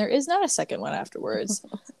 and then there is not a second one afterwards.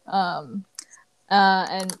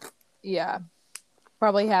 And yeah,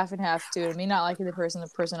 probably half and half due to me not liking the person, the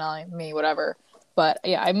personality, me, whatever. But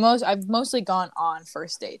yeah, I've mostly gone on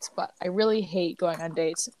first dates, but I really hate going on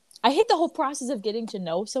dates. I hate the whole process of getting to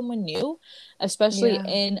know someone new, especially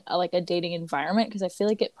in a dating environment, because I feel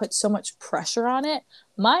like it puts so much pressure on it.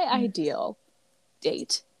 My ideal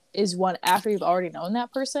date is one after you've already known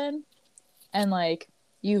that person and like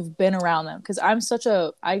you've been around them, because vibes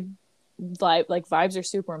are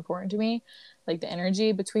super important to me, like the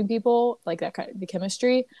energy between people, like that kind of the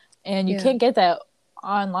chemistry, and you can't get that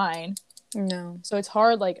online. No. So it's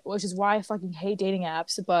hard, which is why I fucking hate dating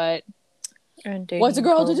apps, but what's a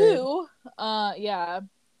girl to do? Yeah.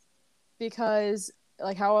 Because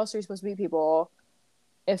how else are you supposed to meet people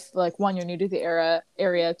if one, you're new to the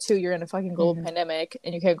area, two, you're in a fucking global pandemic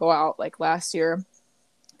and you can't go out like last year,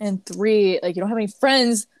 and three, you don't have any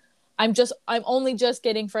friends. I'm only just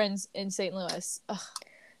getting friends in St. Louis. Ugh.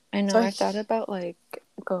 I know. I thought about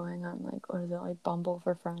going on what is it, Bumble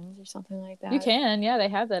for Friends or something like that. You can, yeah, they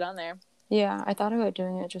have that on there. Yeah, I thought about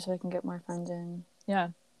doing it just so I can get more friends in. Yeah.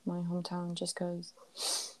 My hometown, just because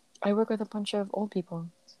I work with a bunch of old people.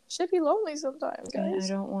 Should be lonely sometimes, guys. And I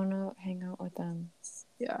don't want to hang out with them.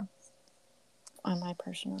 Yeah. On my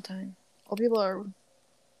personal time. Old people are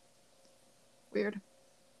weird.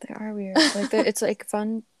 They are weird. It's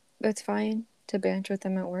fun. It's fine to banter with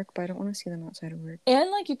them at work, but I don't want to see them outside of work. And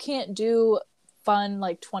you can't do fun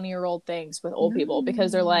 20-year-old things with old people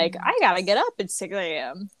because they're I gotta get up at 6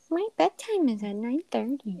 a.m. My bedtime is at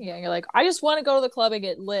 9:30. Yeah, you're I just want to go to the club and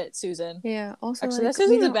get lit, Susan. Yeah, also actually that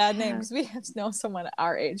Susan's a bad name because we have to know someone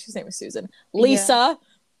our age whose name is Susan. Lisa. Yeah.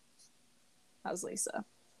 How's Lisa?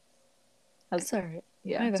 That's alright.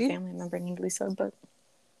 Yeah, I have a family member named Lisa, but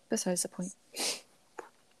besides the point.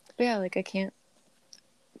 But yeah, I can't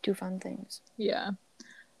do fun things. Yeah.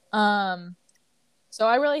 So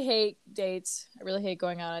I really hate dates. I really hate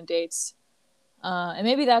going out on dates. And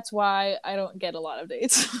maybe that's why I don't get a lot of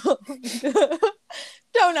dates.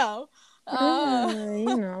 Don't know.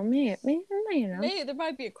 Maybe. Maybe there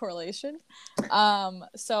might be a correlation.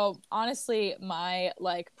 So honestly, my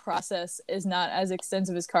like process is not as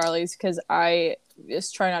extensive as Carly's because I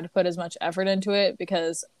just try not to put as much effort into it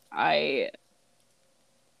because I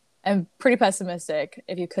am pretty pessimistic,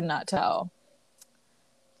 if you could not tell,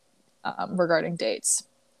 regarding dates.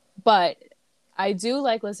 But I do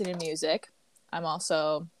like listening to music. I'm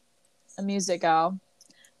also a music gal.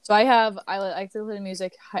 So I like to listen to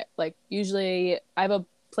music. Like usually, I have a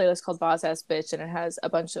playlist called Boss Ass Bitch, and it has a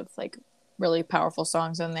bunch of like really powerful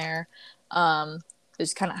songs in there. They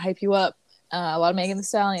just kind of hype you up. A lot of Megan Thee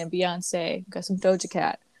Stallion, Beyonce, got some Doja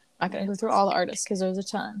Cat. I'm not gonna go through all the artists because there's a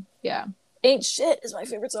ton. Yeah, Ain't Shit is my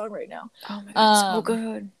favorite song right now. Oh my god, so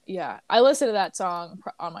good. Yeah, I listen to that song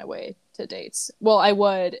on my way to dates. Well, I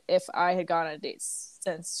would if I had gone on dates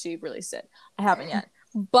since she released it. I haven't yet,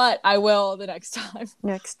 but I will the next time.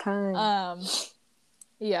 Next time.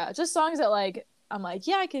 Yeah, just songs that like I'm like,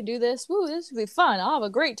 yeah, I can do this. Woo, this would be fun. I'll have a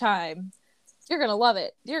great time. You're gonna love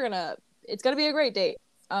it. It's gonna be a great date.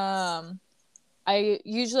 I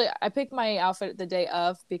pick my outfit the day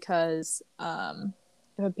of because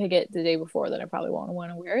if I pick it the day before, then I probably won't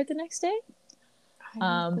want to wear it the next day.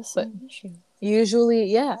 But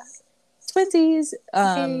usually, yeah, twinsies.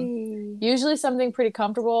 Usually something pretty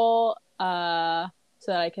comfortable, so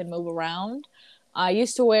that I can move around. I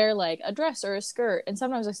used to wear like a dress or a skirt, and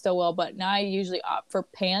sometimes I still will, but now I usually opt for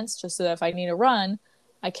pants just so that if I need to run,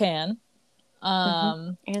 I can.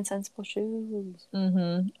 And sensible shoes.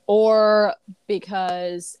 Or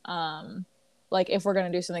because, like, if we're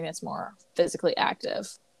gonna do something that's more physically active,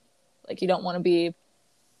 like you don't want to be.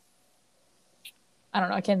 I don't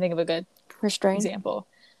know. I can't think of a good example.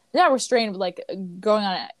 Not restrained, but like going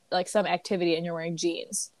on like some activity and you're wearing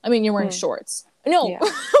jeans. I mean, you're wearing shorts. No. Yeah.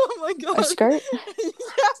 Oh my god. A skirt?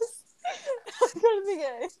 Yes. I'm trying to think of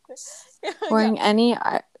it. Wearing any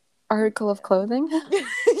article of clothing?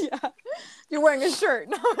 Yeah. You're wearing a shirt.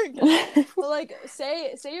 No, but like,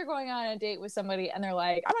 say you're going on a date with somebody and they're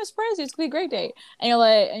like, I'm gonna surprise you. It's gonna be a great date. And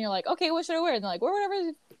you're like, okay, what should I wear? And they're like, wear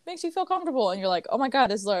whatever makes you feel comfortable. And you're like, oh my god,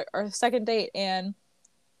 this is our second date, and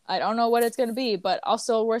I don't know what it's gonna be, but I'll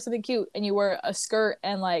still wear something cute. And you wear a skirt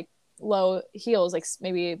and like low heels, like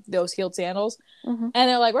maybe those heeled sandals. And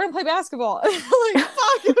they're like, we're gonna play basketball. And like,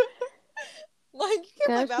 fuck. Like, you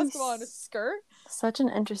can't play basketball in a skirt. Such an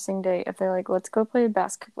interesting date if they're like, let's go play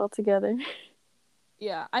basketball together.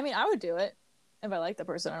 Yeah, I mean, I would do it if I liked the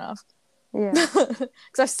person enough. Yeah. Because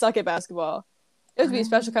I suck at basketball. It would be a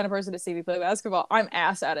special kind of person to see me play basketball. I'm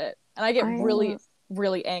ass at it. And I get really,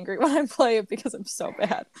 really angry when I play it because I'm so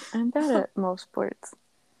bad. I'm bad at most sports.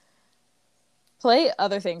 Play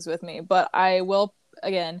other things with me, but I will,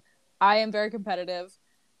 again, I am very competitive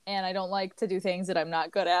and I don't like to do things that I'm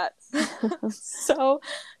not good at. So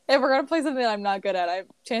if we're going to play something that I'm not good at,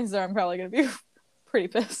 chances are I'm probably going to be pretty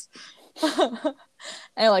pissed.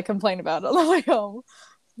 And like complain about it on the way home.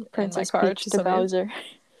 Princess Peach to Bowser.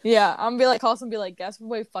 Yeah, I'm gonna be like, call someone and be like, guess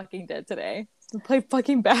what we fucking did today? We played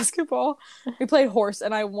fucking basketball. We played horse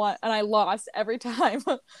and I won and I lost every time.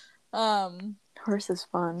 Horse is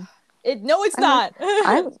fun. No, it's not.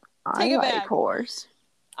 I like horse.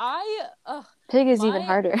 Pig is even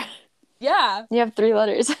harder. Yeah. You have 3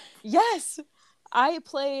 letters. Yes. I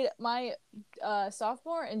played my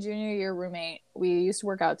sophomore and junior year roommate. We used to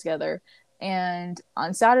work out together. And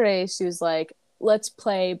on Saturdays, she was like, let's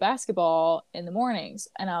play basketball in the mornings.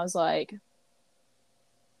 And I was like,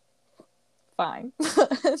 fine.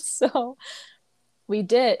 So we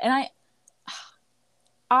did. And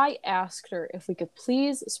I asked her if we could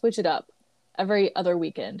please switch it up every other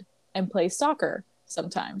weekend and play soccer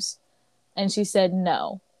sometimes. And she said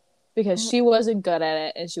no, because she wasn't good at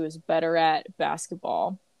it and she was better at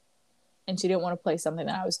basketball. And she didn't want to play something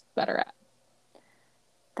that I was better at.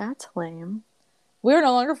 That's lame. We are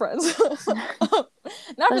no longer friends. Not for that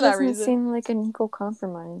reason. That doesn't seem like an equal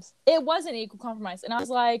compromise. It was an equal compromise. And I was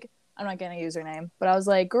like, I'm not going to use her name, but I was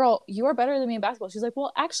like, girl, you are better than me in basketball. She's like,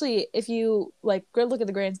 well, actually, if you like look at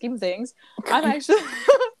the grand scheme of things, I'm actually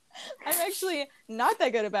not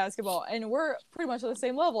that good at basketball. And we're pretty much on the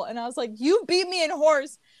same level. And I was like, you beat me in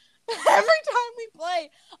horse. Every time we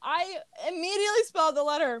play, I immediately spelled the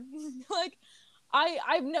letter. Like,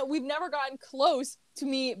 we've never gotten close to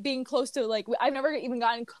me being close to, like, I've never even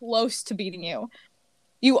gotten close to beating you.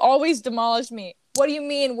 You always demolished me. What do you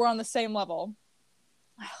mean we're on the same level?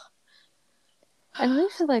 At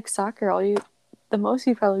least with like soccer, the most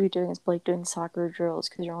you'd probably be doing is like doing soccer drills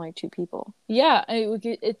because you're only 2 people. Yeah,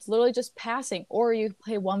 it's literally just passing, or you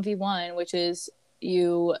play 1v1, which is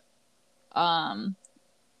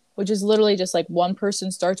literally just like one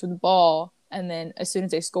person starts with the ball and then as soon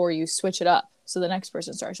as they score, you switch it up so the next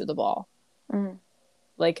person starts with the ball. Mm-hmm.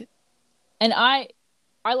 Like, and I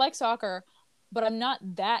like soccer, but I'm not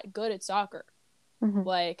that good at soccer. Mm-hmm.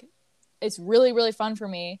 Like, it's really, really fun for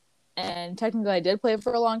me. And technically I did play it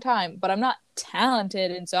for a long time, but I'm not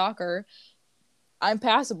talented in soccer. I'm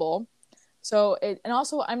passable. So and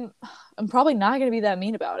also I'm probably not going to be that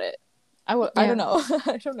mean about it. I don't know.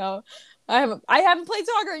 I don't know. I haven't played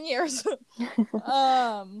soccer in years.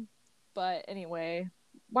 But anyway,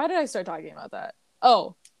 why did I start talking about that?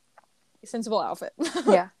 Oh, sensible outfit.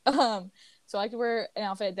 Yeah. So I like to wear an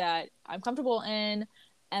outfit that I'm comfortable in,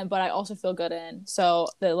 but I also feel good in. So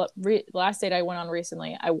the last date I went on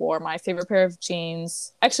recently, I wore my favorite pair of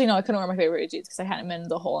jeans. Actually, no, I couldn't wear my favorite jeans because I hadn't been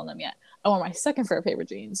the hole in them yet. I wore my second pair of favorite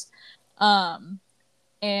jeans.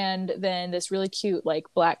 And then this really cute like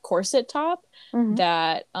black corset top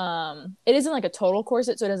that it isn't like a total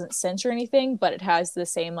corset, so it doesn't cinch or anything, but it has the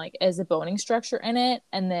same like as the boning structure in it,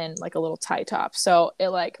 and then like a little tie top. So it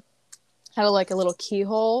like had like a little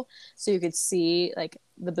keyhole so you could see like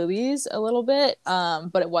the boobies a little bit,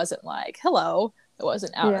 but it wasn't like hello. It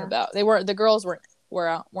wasn't out and about. The girls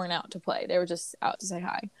weren't out to play. They were just out to say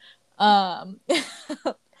hi.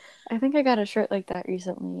 I think I got a shirt like that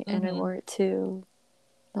recently, and I wore it to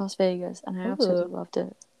Las Vegas, and I absolutely loved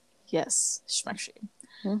it. Yes, schmexy.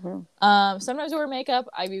 Sometimes I wear makeup.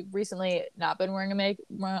 I've recently not been wearing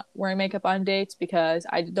makeup on dates because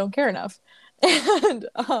I don't care enough. And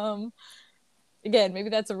again, maybe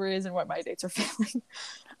that's a reason why my dates are failing.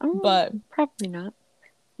 But probably not.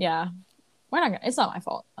 Yeah, we're not gonna. It's not my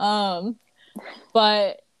fault.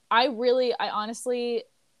 But I honestly,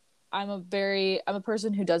 I'm a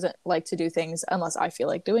person who doesn't like to do things unless I feel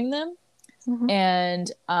like doing them. And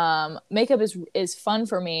makeup is fun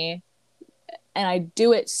for me, and I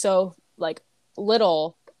do it so like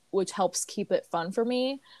little, which helps keep it fun for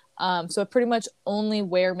me. So I pretty much only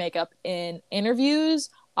wear makeup in interviews,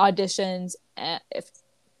 auditions, and if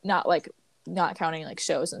not counting like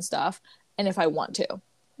shows and stuff, and if I want to.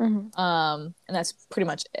 And that's pretty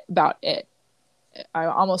much about it.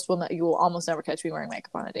 You will almost never catch me wearing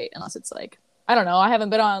makeup on a date unless it's like, I don't know. I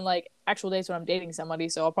haven't been on like actual dates when I'm dating somebody,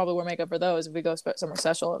 so I'll probably wear makeup for those if we go somewhere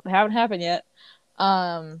special. They haven't happened yet.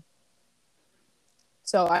 So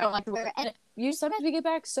I don't like to wear it. And sometimes we get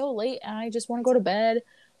back so late and I just want to go to bed,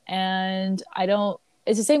 and I don't.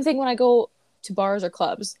 It's the same thing when I go to bars or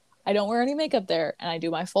clubs. I don't wear any makeup there, and I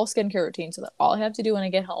do my full skincare routine so that all I have to do when I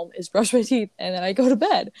get home is brush my teeth and then I go to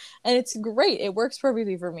bed. And it's great. It works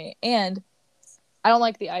perfectly for me. And I don't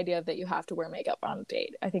like the idea that you have to wear makeup on a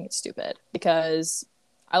date. I think it's stupid because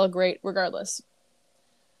I look great regardless.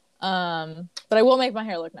 But I will make my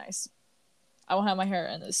hair look nice. I will have my hair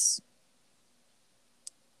in this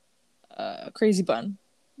crazy bun.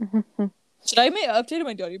 Should I update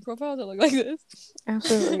my dating profile to look like this?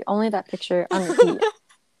 Absolutely. Only that picture on repeat.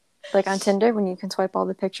 Like on Tinder, when you can swipe all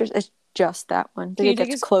the pictures, it's just that one. But it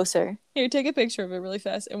gets closer. Here, take a picture of it really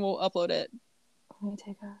fast and we'll upload it. Let me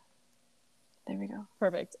take a... There we go.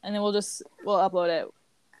 Perfect. And then we'll upload it.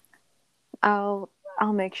 I'll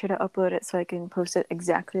make sure to upload it so I can post it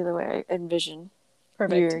exactly the way I envision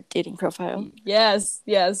your dating profile. Yes.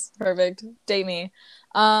 Perfect. Date me.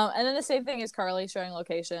 And then the same thing is Carly, showing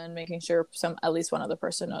location, making sure at least one other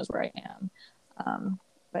person knows where I am.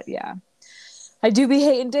 But yeah. I do be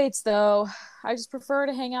hating dates though. I just prefer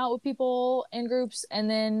to hang out with people in groups, and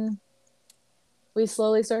then we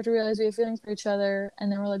slowly start to realize we have feelings for each other,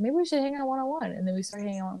 and then we're like, maybe we should hang out one-on-one, and then we start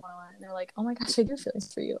hanging out one-on-one, and they're like, oh my gosh, I do have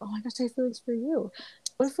feelings for you. Oh my gosh, I have feelings for you.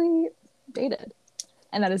 What if we dated?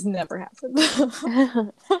 And that has never happened.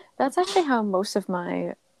 That's actually how most of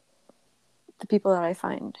the people that I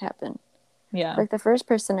find happen. Yeah. Like the first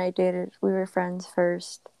person I dated, we were friends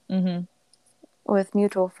first with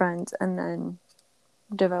mutual friends, and then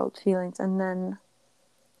developed feelings. And then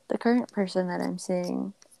the current person that I'm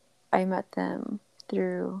seeing, I met them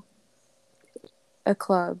through a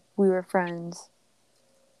club. We were friends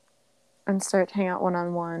and started hanging out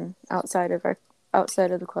one-on-one outside of the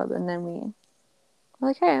club, and then we were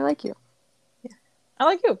like, hey, I like you. Yeah. I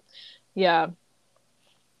like you. Yeah.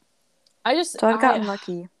 So I've gotten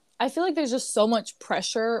lucky. I feel like there's just so much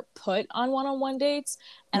pressure put on one-on-one dates,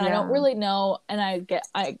 and I don't really know, and I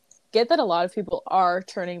get that a lot of people are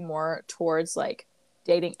turning more towards like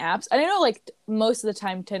dating apps. And I know like most of the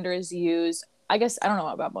time Tinder is used, I guess I don't know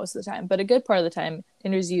about most of the time, but a good part of the time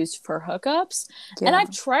Tinder is used for hookups. Yeah. And I've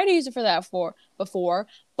tried to use it for that before,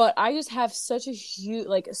 but I just have such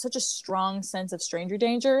a strong sense of stranger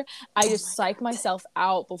danger. I just psych myself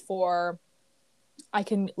out before I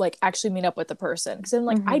can like actually meet up with the person, because I'm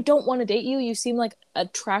like, I don't want to date you. You seem like a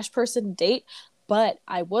trash person to date. but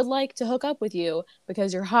I would like to hook up with you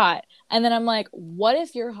because you're hot. And then I'm like, what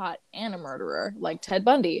if you're hot and a murderer, like Ted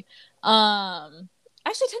Bundy?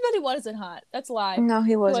 Actually, Ted Bundy wasn't hot. That's a lie. No,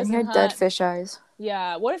 he He wasn't. He wasn't had dead hot. fish eyes.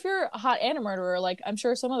 Yeah. What if you're hot and a murderer? Like I'm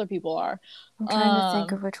sure some other people are. I'm trying to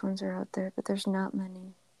think of which ones are out there, but there's not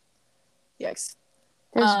many. Yikes.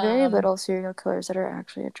 There's very little serial killers that are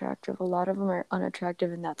actually attractive. A lot of them are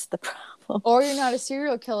unattractive, and that's the problem. Or you're not a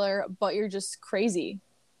serial killer, but you're just crazy.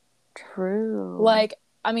 True. Like,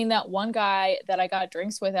 I mean, that one guy that I got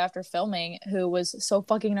drinks with after filming who was so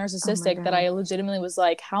fucking narcissistic that I legitimately was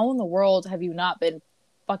like, how in the world have you not been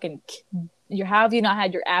fucking, have you not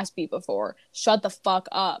had your ass beat before? Shut the fuck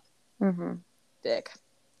up. Mm-hmm. Dick.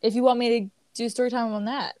 If you want me to do story time on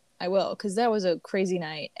that, I will, because that was a crazy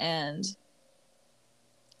night, and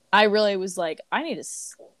I really was like, I need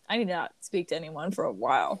to not speak to anyone for a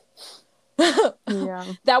while. Yeah.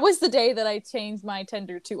 That was the day that I changed my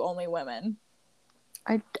Tinder to only women.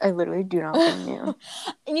 I literally do not blame you.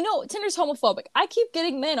 You know, Tinder's homophobic. I keep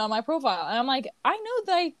getting men on my profile, and I'm like, I know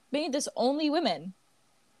that I made this only women.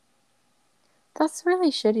 That's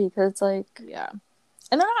really shitty, because it's like... Yeah.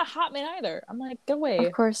 And they're not hot men either. I'm like, get away.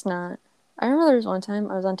 Of course not. I remember there was one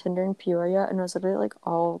time I was on Tinder in Peoria, and it was literally like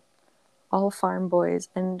all farm boys,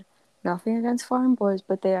 and nothing against farm boys,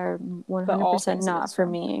 but they are 100% not for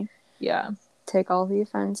me. Yeah. Take all the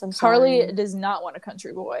offense. I'm Carly sorry. does not want a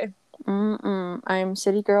country boy. I'm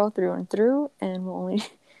city girl through and through, and will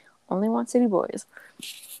only want city boys.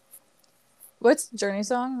 What's Journey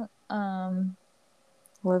song?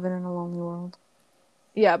 Living in a lonely world.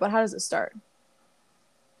 Yeah, but how does it start?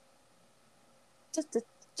 Just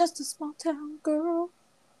a small town girl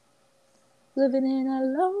living in a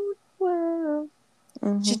lonely world.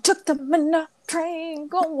 Mm-hmm. She took the midnight train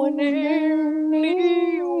going anywhere.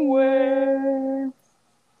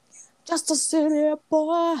 Just a city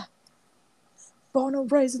boy, born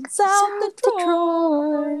and raised in South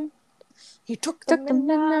Detroit. He took the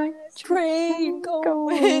midnight train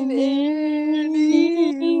going anywhere.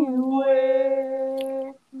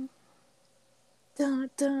 Dun,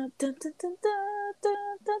 dun, dun, dun, dun, dun.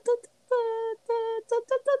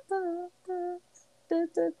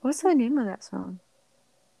 What's the name of that song?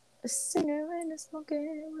 A singer in a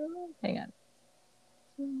smoking room. Hang on.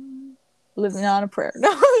 Living on a Prayer.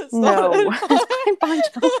 No. Bon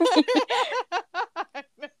Jovi.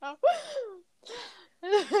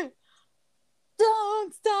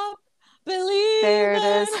 Don't stop believing. There it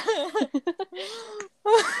is.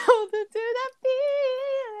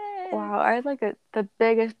 Wow, I had like the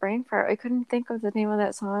biggest brain fart. I couldn't think of the name of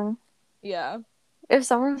that song. Yeah. If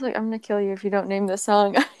someone was like, I'm gonna kill you if you don't name this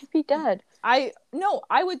song, I'd be dead. I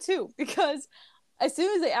would too, because as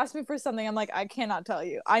soon as they asked me for something, I'm like, I cannot tell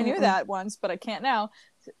you. I knew that once, but I can't now.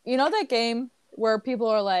 You know that game where people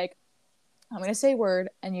are like, I'm going to say a word,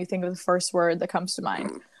 and you think of the first word that comes to mind.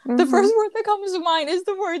 Mm-hmm. The first word that comes to mind is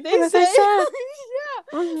the word they say. Yeah.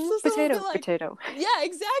 Mm-hmm. So potato. Yeah,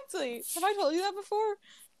 exactly. Have I told you that before?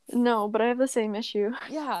 No, but I have the same issue.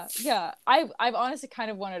 Yeah. I've honestly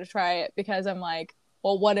kind of wanted to try it because I'm like,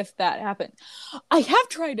 well, what if that happened? I have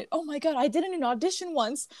tried it. Oh my god, I did an audition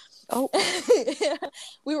once. Oh. It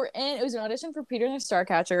was an audition for Peter and the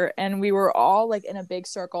Starcatcher, and we were all like in a big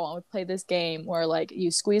circle, and we played this game where like you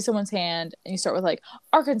squeeze someone's hand and you start with like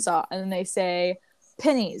Arkansas, and then they say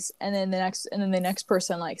pennies, and then the next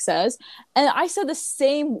person like says, and I said the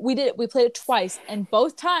same. We played it twice, and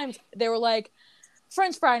both times they were like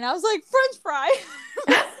French fry, and I was like French fry.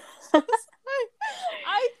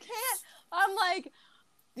 I can't. I'm like,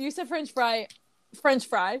 you said French fry.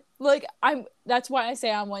 Like that's why I say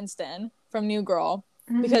I'm Winston from New Girl,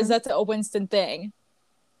 because that's a Winston thing.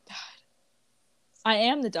 God, I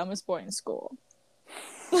am the dumbest boy in school.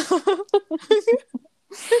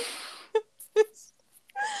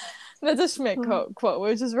 That's a Schmidt quote,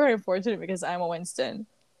 which is very unfortunate because I'm a Winston.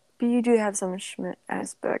 But you do have some Schmidt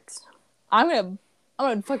aspects. I'm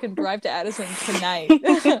gonna fucking drive to Addison tonight.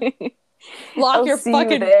 Lock your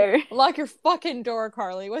fucking door,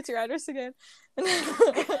 Carly. What's your address again?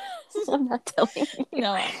 I'm not telling you.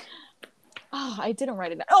 No. Oh, I didn't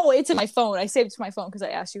write it down. Oh, it's in my phone. I saved it to my phone because I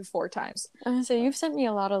asked you 4 times. So you've sent me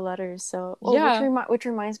a lot of letters. So yeah. Which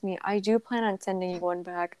reminds me, I do plan on sending you one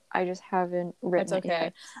back. I just haven't written it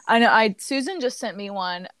yet. I know. Susan just sent me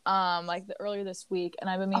one earlier this week, and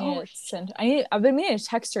I've been meaning I've been meaning to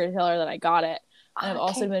text her to tell her that I got it. And I've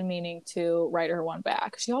also been meaning to write her one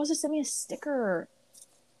back. She also sent me a sticker.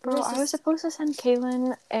 Bro, I was supposed to send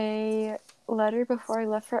Kaylin a letter before I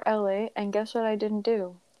left for LA, and guess what I didn't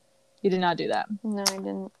do? You did not do that. No, I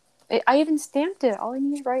didn't. I even stamped it. All I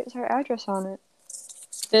need to write is her address on it.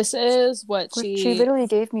 This is what Which she she literally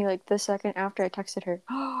gave me like the second after I texted her.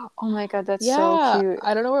 Oh my god, that's so Yeah, cute.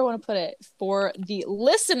 I don't know where I want to put it. For the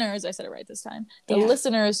listeners, I said it right this time. The Yeah.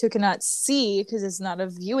 listeners who cannot see because it's not a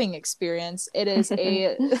viewing experience, it is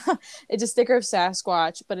a it's a sticker of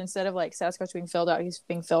Sasquatch, but instead of like Sasquatch being filled out, he's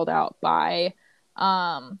being filled out by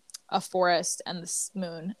a forest and the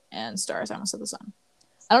moon and stars. I almost said the sun.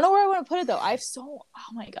 I don't know where I want to put it though.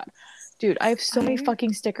 Oh my god. Dude, I have so many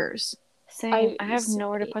fucking stickers. Same. I have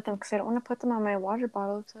nowhere to put them because I don't want to put them on my water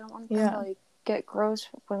bottle because I don't want them to like get gross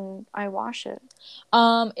when I wash it.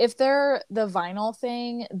 If they're the vinyl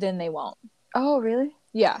thing, then they won't. Oh, really?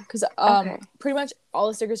 Yeah, because pretty much all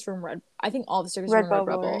the stickers from I think all the stickers from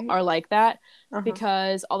Redbubble right? are like that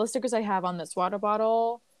because all the stickers I have on this water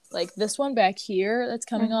bottle, like this one back here that's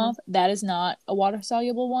coming off, that is not a water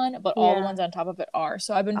soluble one, but all the ones on top of it are.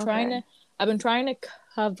 So I've been trying to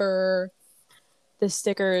cover the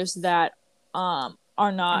stickers that are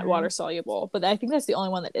not water soluble, but I think that's the only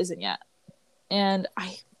one that isn't yet. And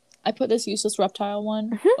I put this useless reptile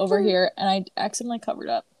one over here, and I accidentally covered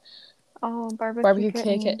up. Oh, barbecue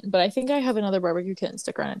kitten. But I think I have another barbecue kitten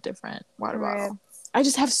sticker on a different water bottle. I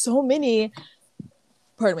just have so many.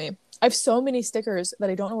 Pardon me. I have so many stickers that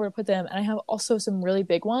I don't know where to put them, and I have also some really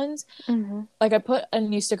big ones. Like I put a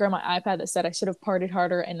new sticker on my iPad that said I should have partied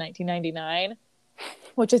harder in 1999,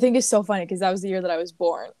 which I think is so funny because that was the year that I was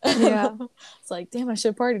born. Yeah. It's like, damn, I should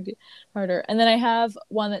have partied harder. And then I have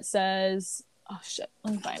one that says, oh shit,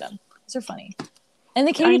 let me find them. These are funny. And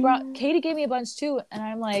then Katie gave me a bunch too, and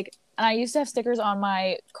I'm like, and I used to have stickers on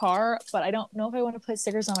my car, but I don't know if I want to put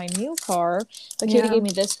stickers on my new car. But Katie gave me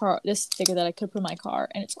this sticker that I could put in my car,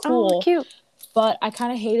 and it's cool. Oh, cute. But I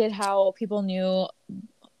kind of hated how people knew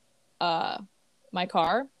my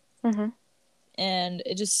car. And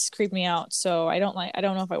it just creeped me out. So I don't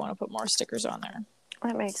know if I want to put more stickers on there.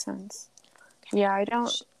 That makes sense. Yeah, I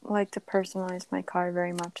don't like to personalize my car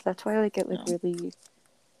very much. That's why I like it like really.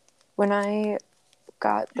 When I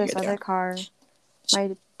got this other car,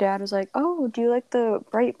 my dad was like, "Oh, do you like the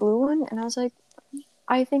bright blue one?" And I was like,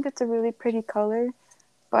 "I think it's a really pretty color,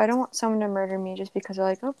 but I don't want someone to murder me just because they're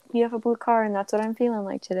like, oh, you have a blue car and that's what I'm feeling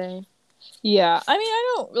like today." Yeah, I mean,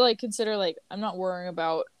 I don't really consider like I'm not worrying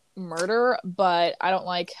about murder, but I don't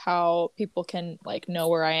like how people can like know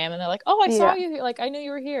where I am and they're like, "Oh, I saw you, like I knew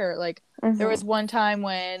you were here." Like there was one time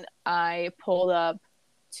when I pulled up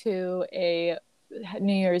to a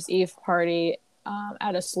New Year's Eve party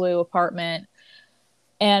at a SLU apartment,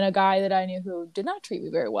 and a guy that I knew who did not treat me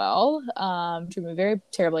very well, treated me very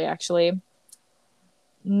terribly actually,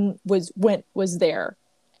 was there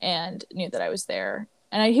and knew that I was there.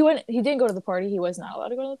 And he didn't go to the party. He was not allowed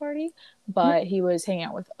to go to the party, but he was hanging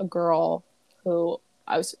out with a girl who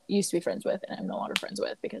I used to be friends with and I'm no longer friends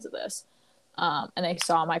with because of this. And they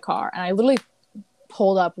saw my car, and I literally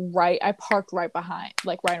pulled up I parked right behind,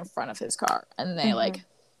 like right in front of his car, and they like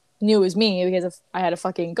knew it was me because I had a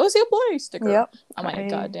fucking "go see a play" sticker on my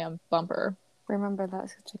goddamn bumper. Remember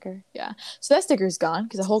that sticker? Yeah. So that sticker's gone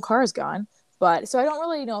because the whole car is gone. But so I don't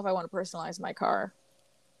really know if I want to personalize my car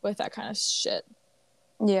with that kind of shit.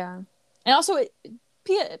 Yeah. And also,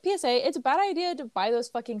 PSA, it's a bad idea to buy those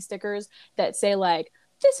fucking stickers that say like,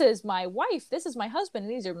 "This is my wife, this is my husband,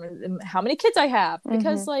 and these are how many kids I have."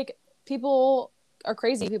 Because like people are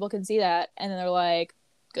crazy. People can see that, and then they're like,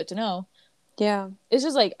 "Good to know." Yeah. It's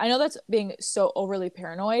just like, I know that's being so overly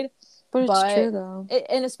paranoid, but it's true though.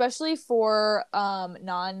 And especially for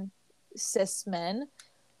non-cis men,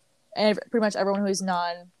 and pretty much everyone who's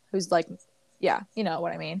like, yeah, you know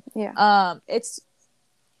what I mean. Yeah. It's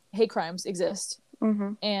hate crimes exist,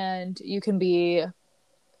 and you can be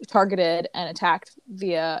targeted and attacked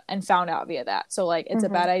and found out via that. So like, it's a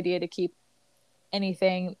bad idea to keep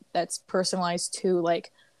anything that's personalized to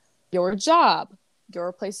like your job,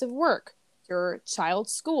 your place of work, your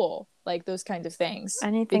child's school, like those kinds of things.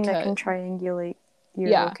 Anything that can triangulate your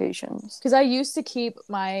locations. Because I used to keep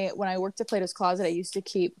when I worked at Plato's Closet, I used to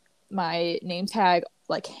keep my name tag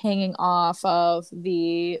like hanging off of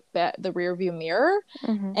the rear view mirror,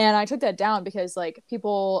 and I took that down because like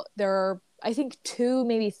there are I think 2,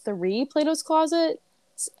 maybe 3 Plato's Closets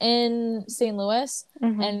in St. Louis,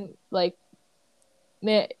 and like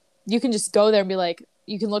you can just go there and be like,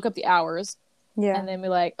 you can look up the hours, and then be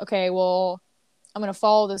like, okay, well, I'm gonna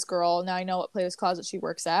follow this girl. Now I know what Plato's Closet she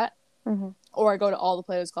works at, or I go to all the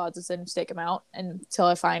Plato's Closets and stake them out until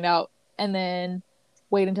I find out, and then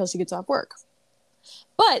wait until she gets off work.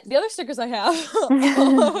 But the other stickers I have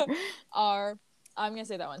are, I'm gonna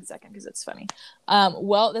say that one second because it's funny.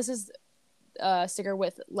 Well, this is a sticker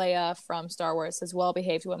with Leia from Star Wars. It says,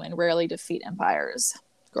 "Well-behaved women rarely defeat empires."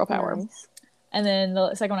 Girl power. Nice. And then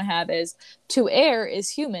the second one I have is to air is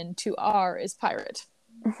human, to R is pirate.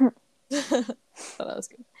 So that was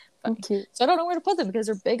good. Cute. So I don't know where to put them because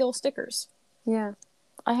they're big old stickers. Yeah.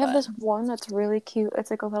 I have this one that's really cute.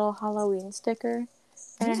 It's like a little Halloween sticker.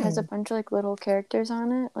 And it has a bunch of like little characters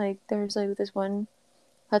on it. Like there's like this one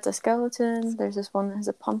that's a skeleton. There's this one that has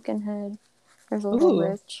a pumpkin head. There's a little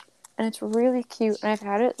witch. And it's really cute. And I've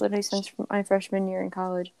had it literally since my freshman year in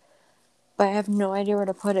college. But I have no idea where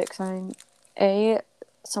to put it because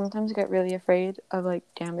sometimes get really afraid of like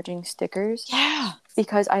damaging stickers. Yeah.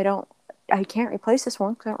 Because I can't replace this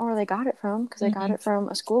one because I don't know where they got it from because I got it from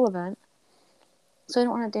a school event. So I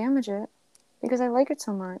don't want to damage it because I like it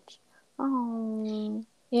so much. Oh.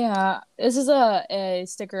 Yeah. This is a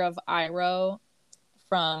sticker of Iroh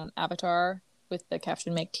from Avatar with the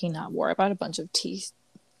caption "Make tea, not war." I bought a bunch of tea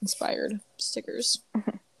inspired stickers. I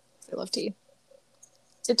love tea.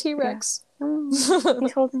 It's a T-Rex. Yeah.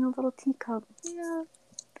 He's holding a little teacup. Yeah.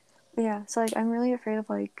 Yeah. So like I'm really afraid of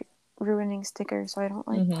like ruining stickers, so I don't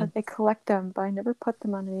like I collect them, but I never put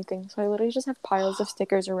them on anything. So I literally just have piles of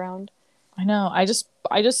stickers around. I know. I just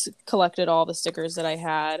collected all the stickers that I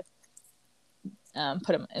had.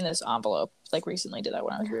 Put them in this envelope. Like recently did that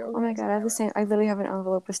when I was real. Oh my god, I have the same. I literally have an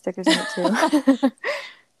envelope with stickers in it too.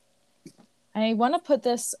 I want to put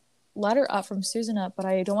this letter up from Susan up, but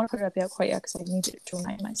I don't want to put it up quite yet because I need to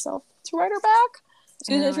remind myself to write her back.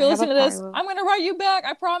 Susan, if you're listening to this, I'm going to write you back.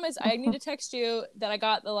 I promise. I need to text you that I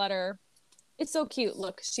got the letter. It's so cute.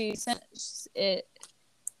 Look, she sent it.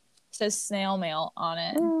 Says snail mail on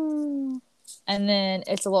it. And then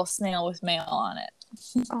it's a little snail with mail on it.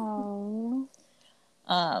 Oh.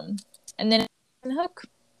 And then hook.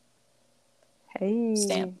 Hey.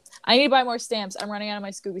 Stamp. I need to buy more stamps. I'm running out of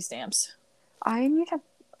my Scooby stamps. I need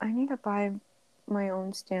to buy my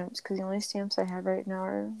own stamps because the only stamps I have right now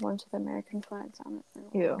are ones with American flags on it.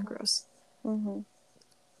 Ew, gross. You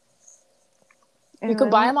can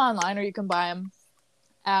buy them online or you can buy them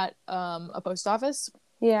at a post office.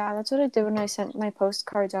 Yeah, that's what I did when I sent my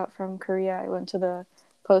postcards out from Korea. I went to the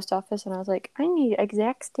post office and I was like, I need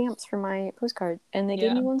exact stamps for my postcard. And they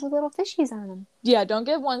gave me ones with little fishies on them. Yeah, don't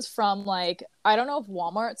get ones from like, I don't know if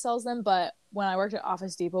Walmart sells them, but when I worked at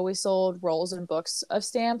Office Depot, we sold rolls and books of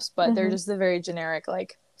stamps, but they're just the very generic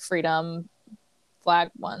like freedom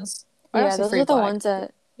flag ones. Yeah, those are the ones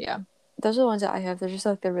that those are the ones that I have. They're just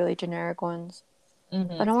like the really generic ones. I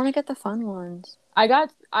don't want to get the fun ones.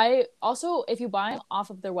 I also, if you buy them off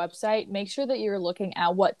of their website, make sure that you're looking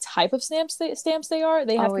at what type of stamps they are.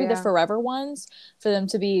 They have to be the forever ones for them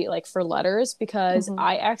to be like for letters because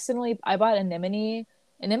I bought Anemone.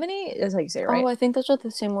 Anemone is like you say, right? Oh, I think those are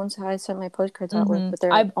the same ones that I sent my postcards out with, but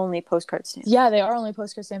they're only postcard stamps. Yeah, they are only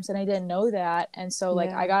postcard stamps, and I didn't know that. And so,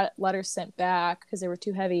 like, I got letters sent back because they were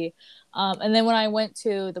too heavy. And then when I went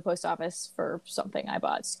to the post office for something, I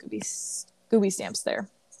bought Scooby stamps there.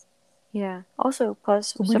 Yeah. Also, plus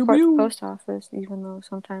support the post office, even though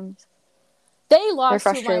sometimes they lost 2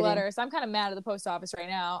 of my letters. I'm kind of mad at the post office right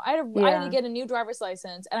now. I had to get a new driver's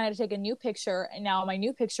license, and I had to take a new picture. And now my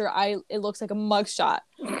new picture, it looks like a mugshot.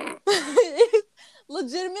 It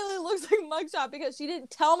legitimately looks like a mugshot because she didn't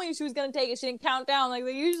tell me she was gonna take it. She didn't count down like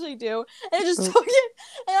they usually do, and it just took it.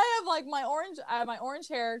 And I have like my orange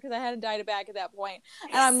hair because I hadn't dyed it back at that point.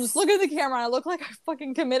 And I'm just looking at the camera, and I look like I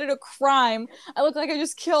fucking committed a crime. I look like I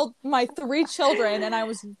just killed my 3 children, and I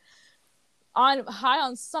was high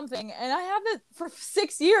on something, and I have it for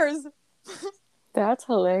 6 years. That's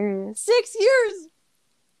hilarious. 6 years.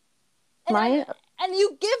 And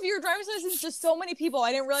you give your driver's license to so many people.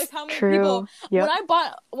 I didn't realize how many people. Yep.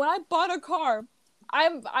 When I bought a car,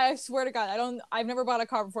 I swear to God, I've never bought a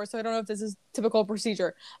car before, so I don't know if this is typical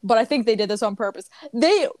procedure, but I think they did this on purpose.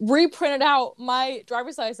 They reprinted out my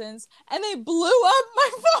driver's license and they blew up my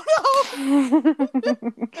photo.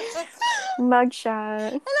 Mugshot.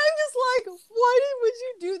 And I'm just like, why would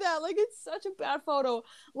you do that? Like, it's such a bad photo.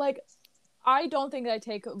 Like, I don't think I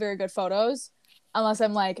take very good photos unless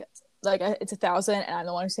I'm like it's 1,000 and I'm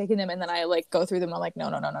the one who's taking them, and then I like go through them. I'm like, no.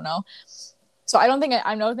 So I don't think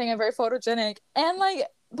I'm very photogenic, and like,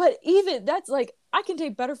 but even that's like I can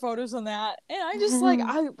take better photos than that. And I just like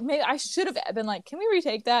I should have been like, can we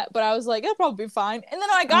retake that? But I was like, it'll probably be fine. And then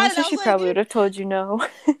I got it. And she probably would have told you no.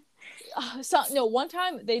 No, one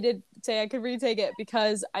time they did say I could retake it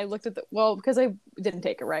because I looked at because I didn't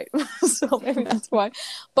take it right, so maybe that's why.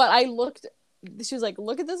 But I looked. She was like,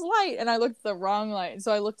 look at this light, and I looked at the wrong light,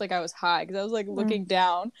 so I looked like I was high because I was like looking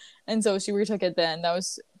down, and so she retook it. Then that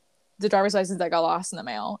was the driver's license that got lost in the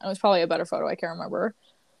mail, and it was probably a better photo. I can't remember.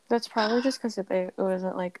 That's probably just because it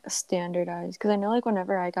wasn't like standardized. Because I know, like,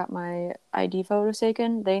 whenever I got my ID photos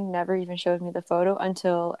taken, they never even showed me the photo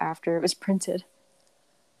until after it was printed.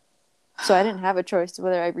 So I didn't have a choice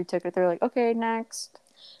whether I retook it. They're like, okay, next.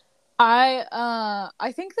 I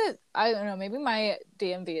think that I don't know, maybe my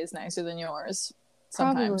DMV is nicer than yours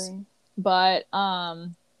sometimes. Probably. But I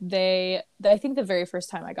think the very first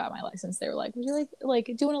time I got my license, they were like, would you like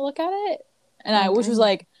do you want to look at it? And which was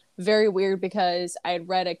like very weird because I had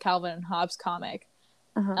read a Calvin and Hobbes comic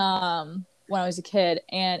when I was a kid,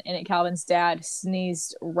 and in it Calvin's dad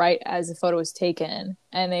sneezed right as the photo was taken,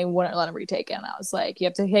 and they wouldn't let him retake it. And I was like, you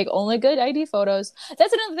have to take only good ID photos.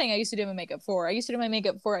 That's another thing I used to do my makeup for. I used to do my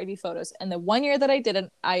makeup for ID photos, and the one year that I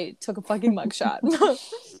didn't, I took a fucking mugshot.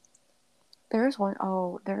 There was one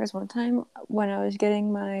time when I was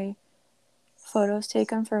getting my photos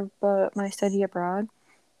taken for my study abroad.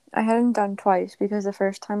 I had them done twice because the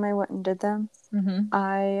first time I went and did them,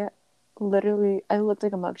 I looked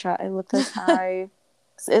like a mugshot.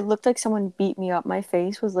 It looked like someone beat me up. My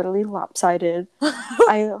face was literally lopsided.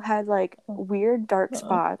 I had like weird dark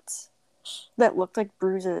spots that looked like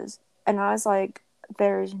bruises. And I was like,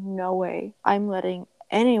 there's no way I'm letting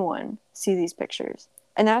anyone see these pictures.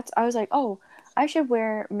 And I was like, oh, I should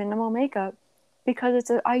wear minimal makeup because it's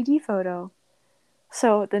an ID photo.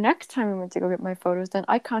 So the next time I went to go get my photos done,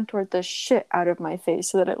 I contoured the shit out of my face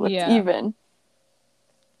so that it looked even.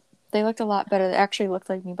 They looked a lot better. They actually looked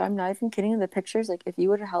like me, but I'm not even kidding. In the pictures, like, if you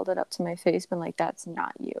would have held it up to my face, been like, that's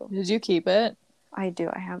not you. Did you keep it? I do.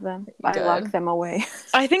 I have them. Good. I lock them away.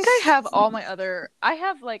 I think I have all my other...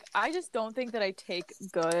 I just don't think that I take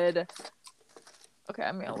good... Okay,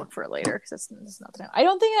 I'm going to look for it later because it's not the time. I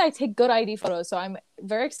don't think that I take good ID photos, so I'm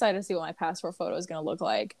very excited to see what my passport photo is going to look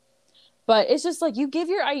like. But it's just like, you give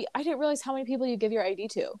your... I didn't realize how many people you give your ID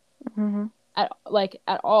to. At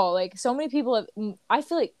all. Like, so many people have... I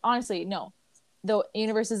feel like, honestly, no. The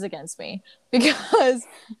universe is against me. Because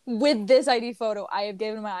with this ID photo, I have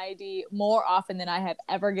given my ID more often than I have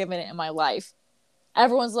ever given it in my life.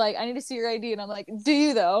 Everyone's like, I need to see your ID. And I'm like, do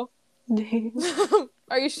you, though?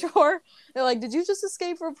 Are you sure? They're like, did you just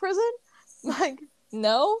escape from prison? I'm like,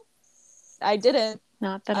 no, I didn't.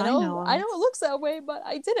 Not that I know of. I know it looks that way, but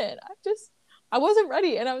I didn't. I wasn't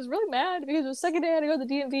ready, and I was really mad because it was the second day I had to go to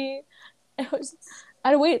the DMV. And I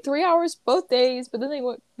had to wait 3 hours both days, but then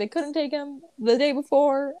they couldn't take him the day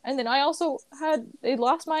before, and then I also they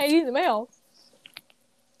lost my ID in the mail.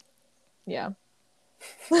 Yeah.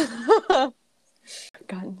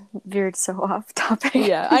 Gotten veered so off topic.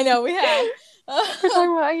 Yeah, I know we have. We're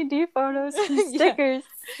talking about ID photos and stickers.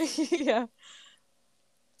 Yeah.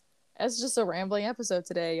 It's just a rambling episode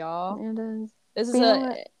today, y'all. It is. This is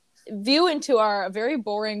a view into our very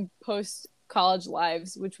boring post-college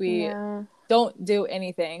lives, which we don't do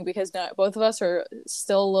anything because both of us are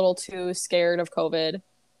still a little too scared of COVID.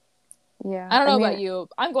 Yeah. I don't know about you.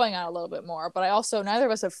 I'm going out a little bit more, but neither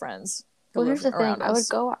of us have friends. Well, here's the thing. I would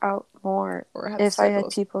go out more if I had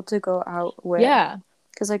people to go out with. Yeah.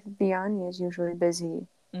 Because, like, Biani is usually busy.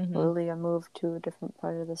 Lilia moved to a different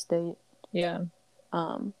part of the state. Yeah.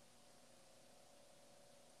 But,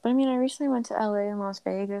 I mean, I recently went to LA and Las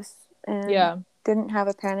Vegas and didn't have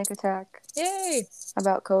a panic attack. Yay!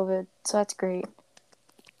 About COVID. So that's great.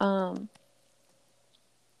 But,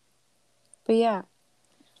 yeah.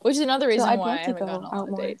 Which is another reason why I haven't gone on a lot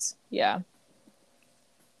of dates. Yeah.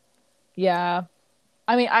 Yeah.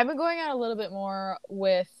 I mean, I've been going out a little bit more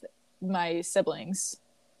with my siblings.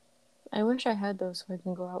 I wish I had those so I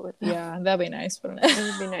can go out with them. Yeah, that'd be nice, wouldn't it? It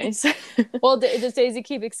would be nice. Well, does Daisy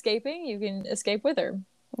keep escaping? You can escape with her.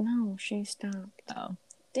 No, she stopped. Oh.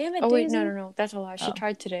 Damn it, Daisy. Wait, no. That's a lie. She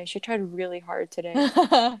tried today. She tried really hard today.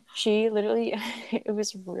 She literally... It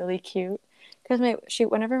was really cute. Because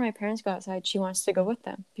whenever my parents go outside, she wants to go with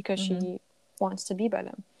them. Because she wants to be by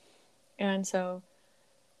them. And so...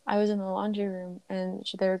 I was in the laundry room, and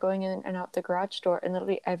they were going in and out the garage door, and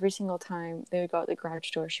literally every single time they would go out the garage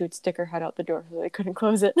door, she would stick her head out the door so they couldn't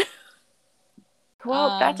close it.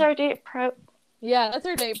 Well, that's our date prep. Yeah, that's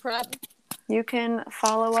our date prep. You can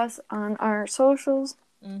follow us on our socials,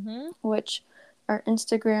 which our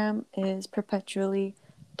Instagram is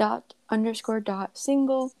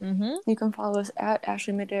perpetually._.single. You can follow us at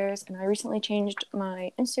Ashley Medeiros, and I recently changed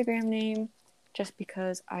my Instagram name just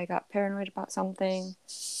because I got paranoid about something,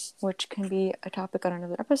 which can be a topic on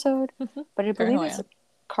another episode. But I believe it's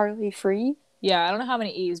Carly Free. Yeah, I don't know how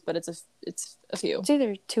many E's, but it's a few. It's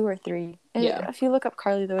either 2 or 3. Yeah. If you look up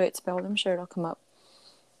Carly the way it's spelled, I'm sure it'll come up.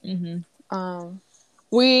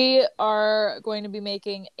 We are going to be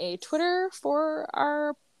making a Twitter for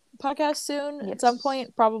our podcast soon. At some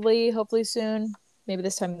point, probably, hopefully soon.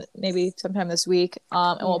 maybe sometime this week.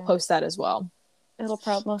 And we'll post that as well. It'll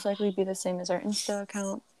most likely be the same as our Insta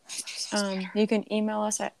account. You can email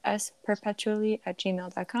us at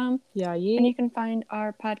sperpetually@gmail.com. Yeah, and you can find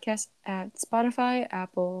our podcast at Spotify,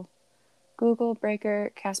 Apple, Google,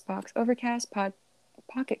 Breaker, Castbox, Overcast,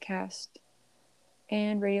 Pocket Cast,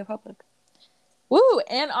 and Radio Public. Woo!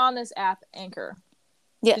 And on this app, Anchor.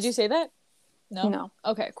 Yes. Did you say that? No? No.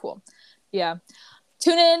 Okay, cool. Yeah.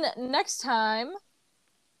 Tune in next time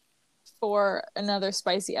for another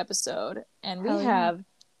spicy episode. And we have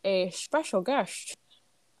a special guest.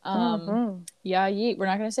 Yeah, we're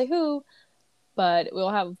not gonna say who, but we'll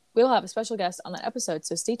have a special guest on that episode,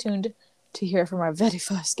 so stay tuned to hear from our very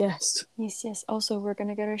first guest. Yes. Also, we're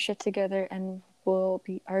gonna get our shit together, and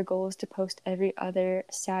our goal is to post every other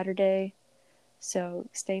Saturday. So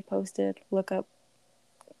stay posted. Look out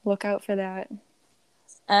for that.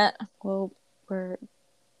 We're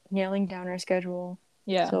nailing down our schedule.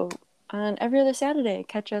 Yeah. So on every other Saturday,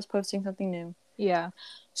 catch us posting something new. Yeah.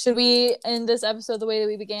 Should we end this episode the way that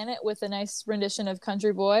we began it, with a nice rendition of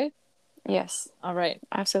Country Boy? Yes. All right.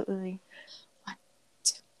 Absolutely. 1,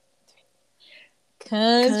 2, 3.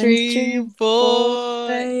 Country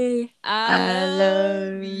boy, I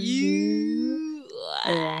love you.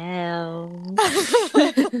 Wow.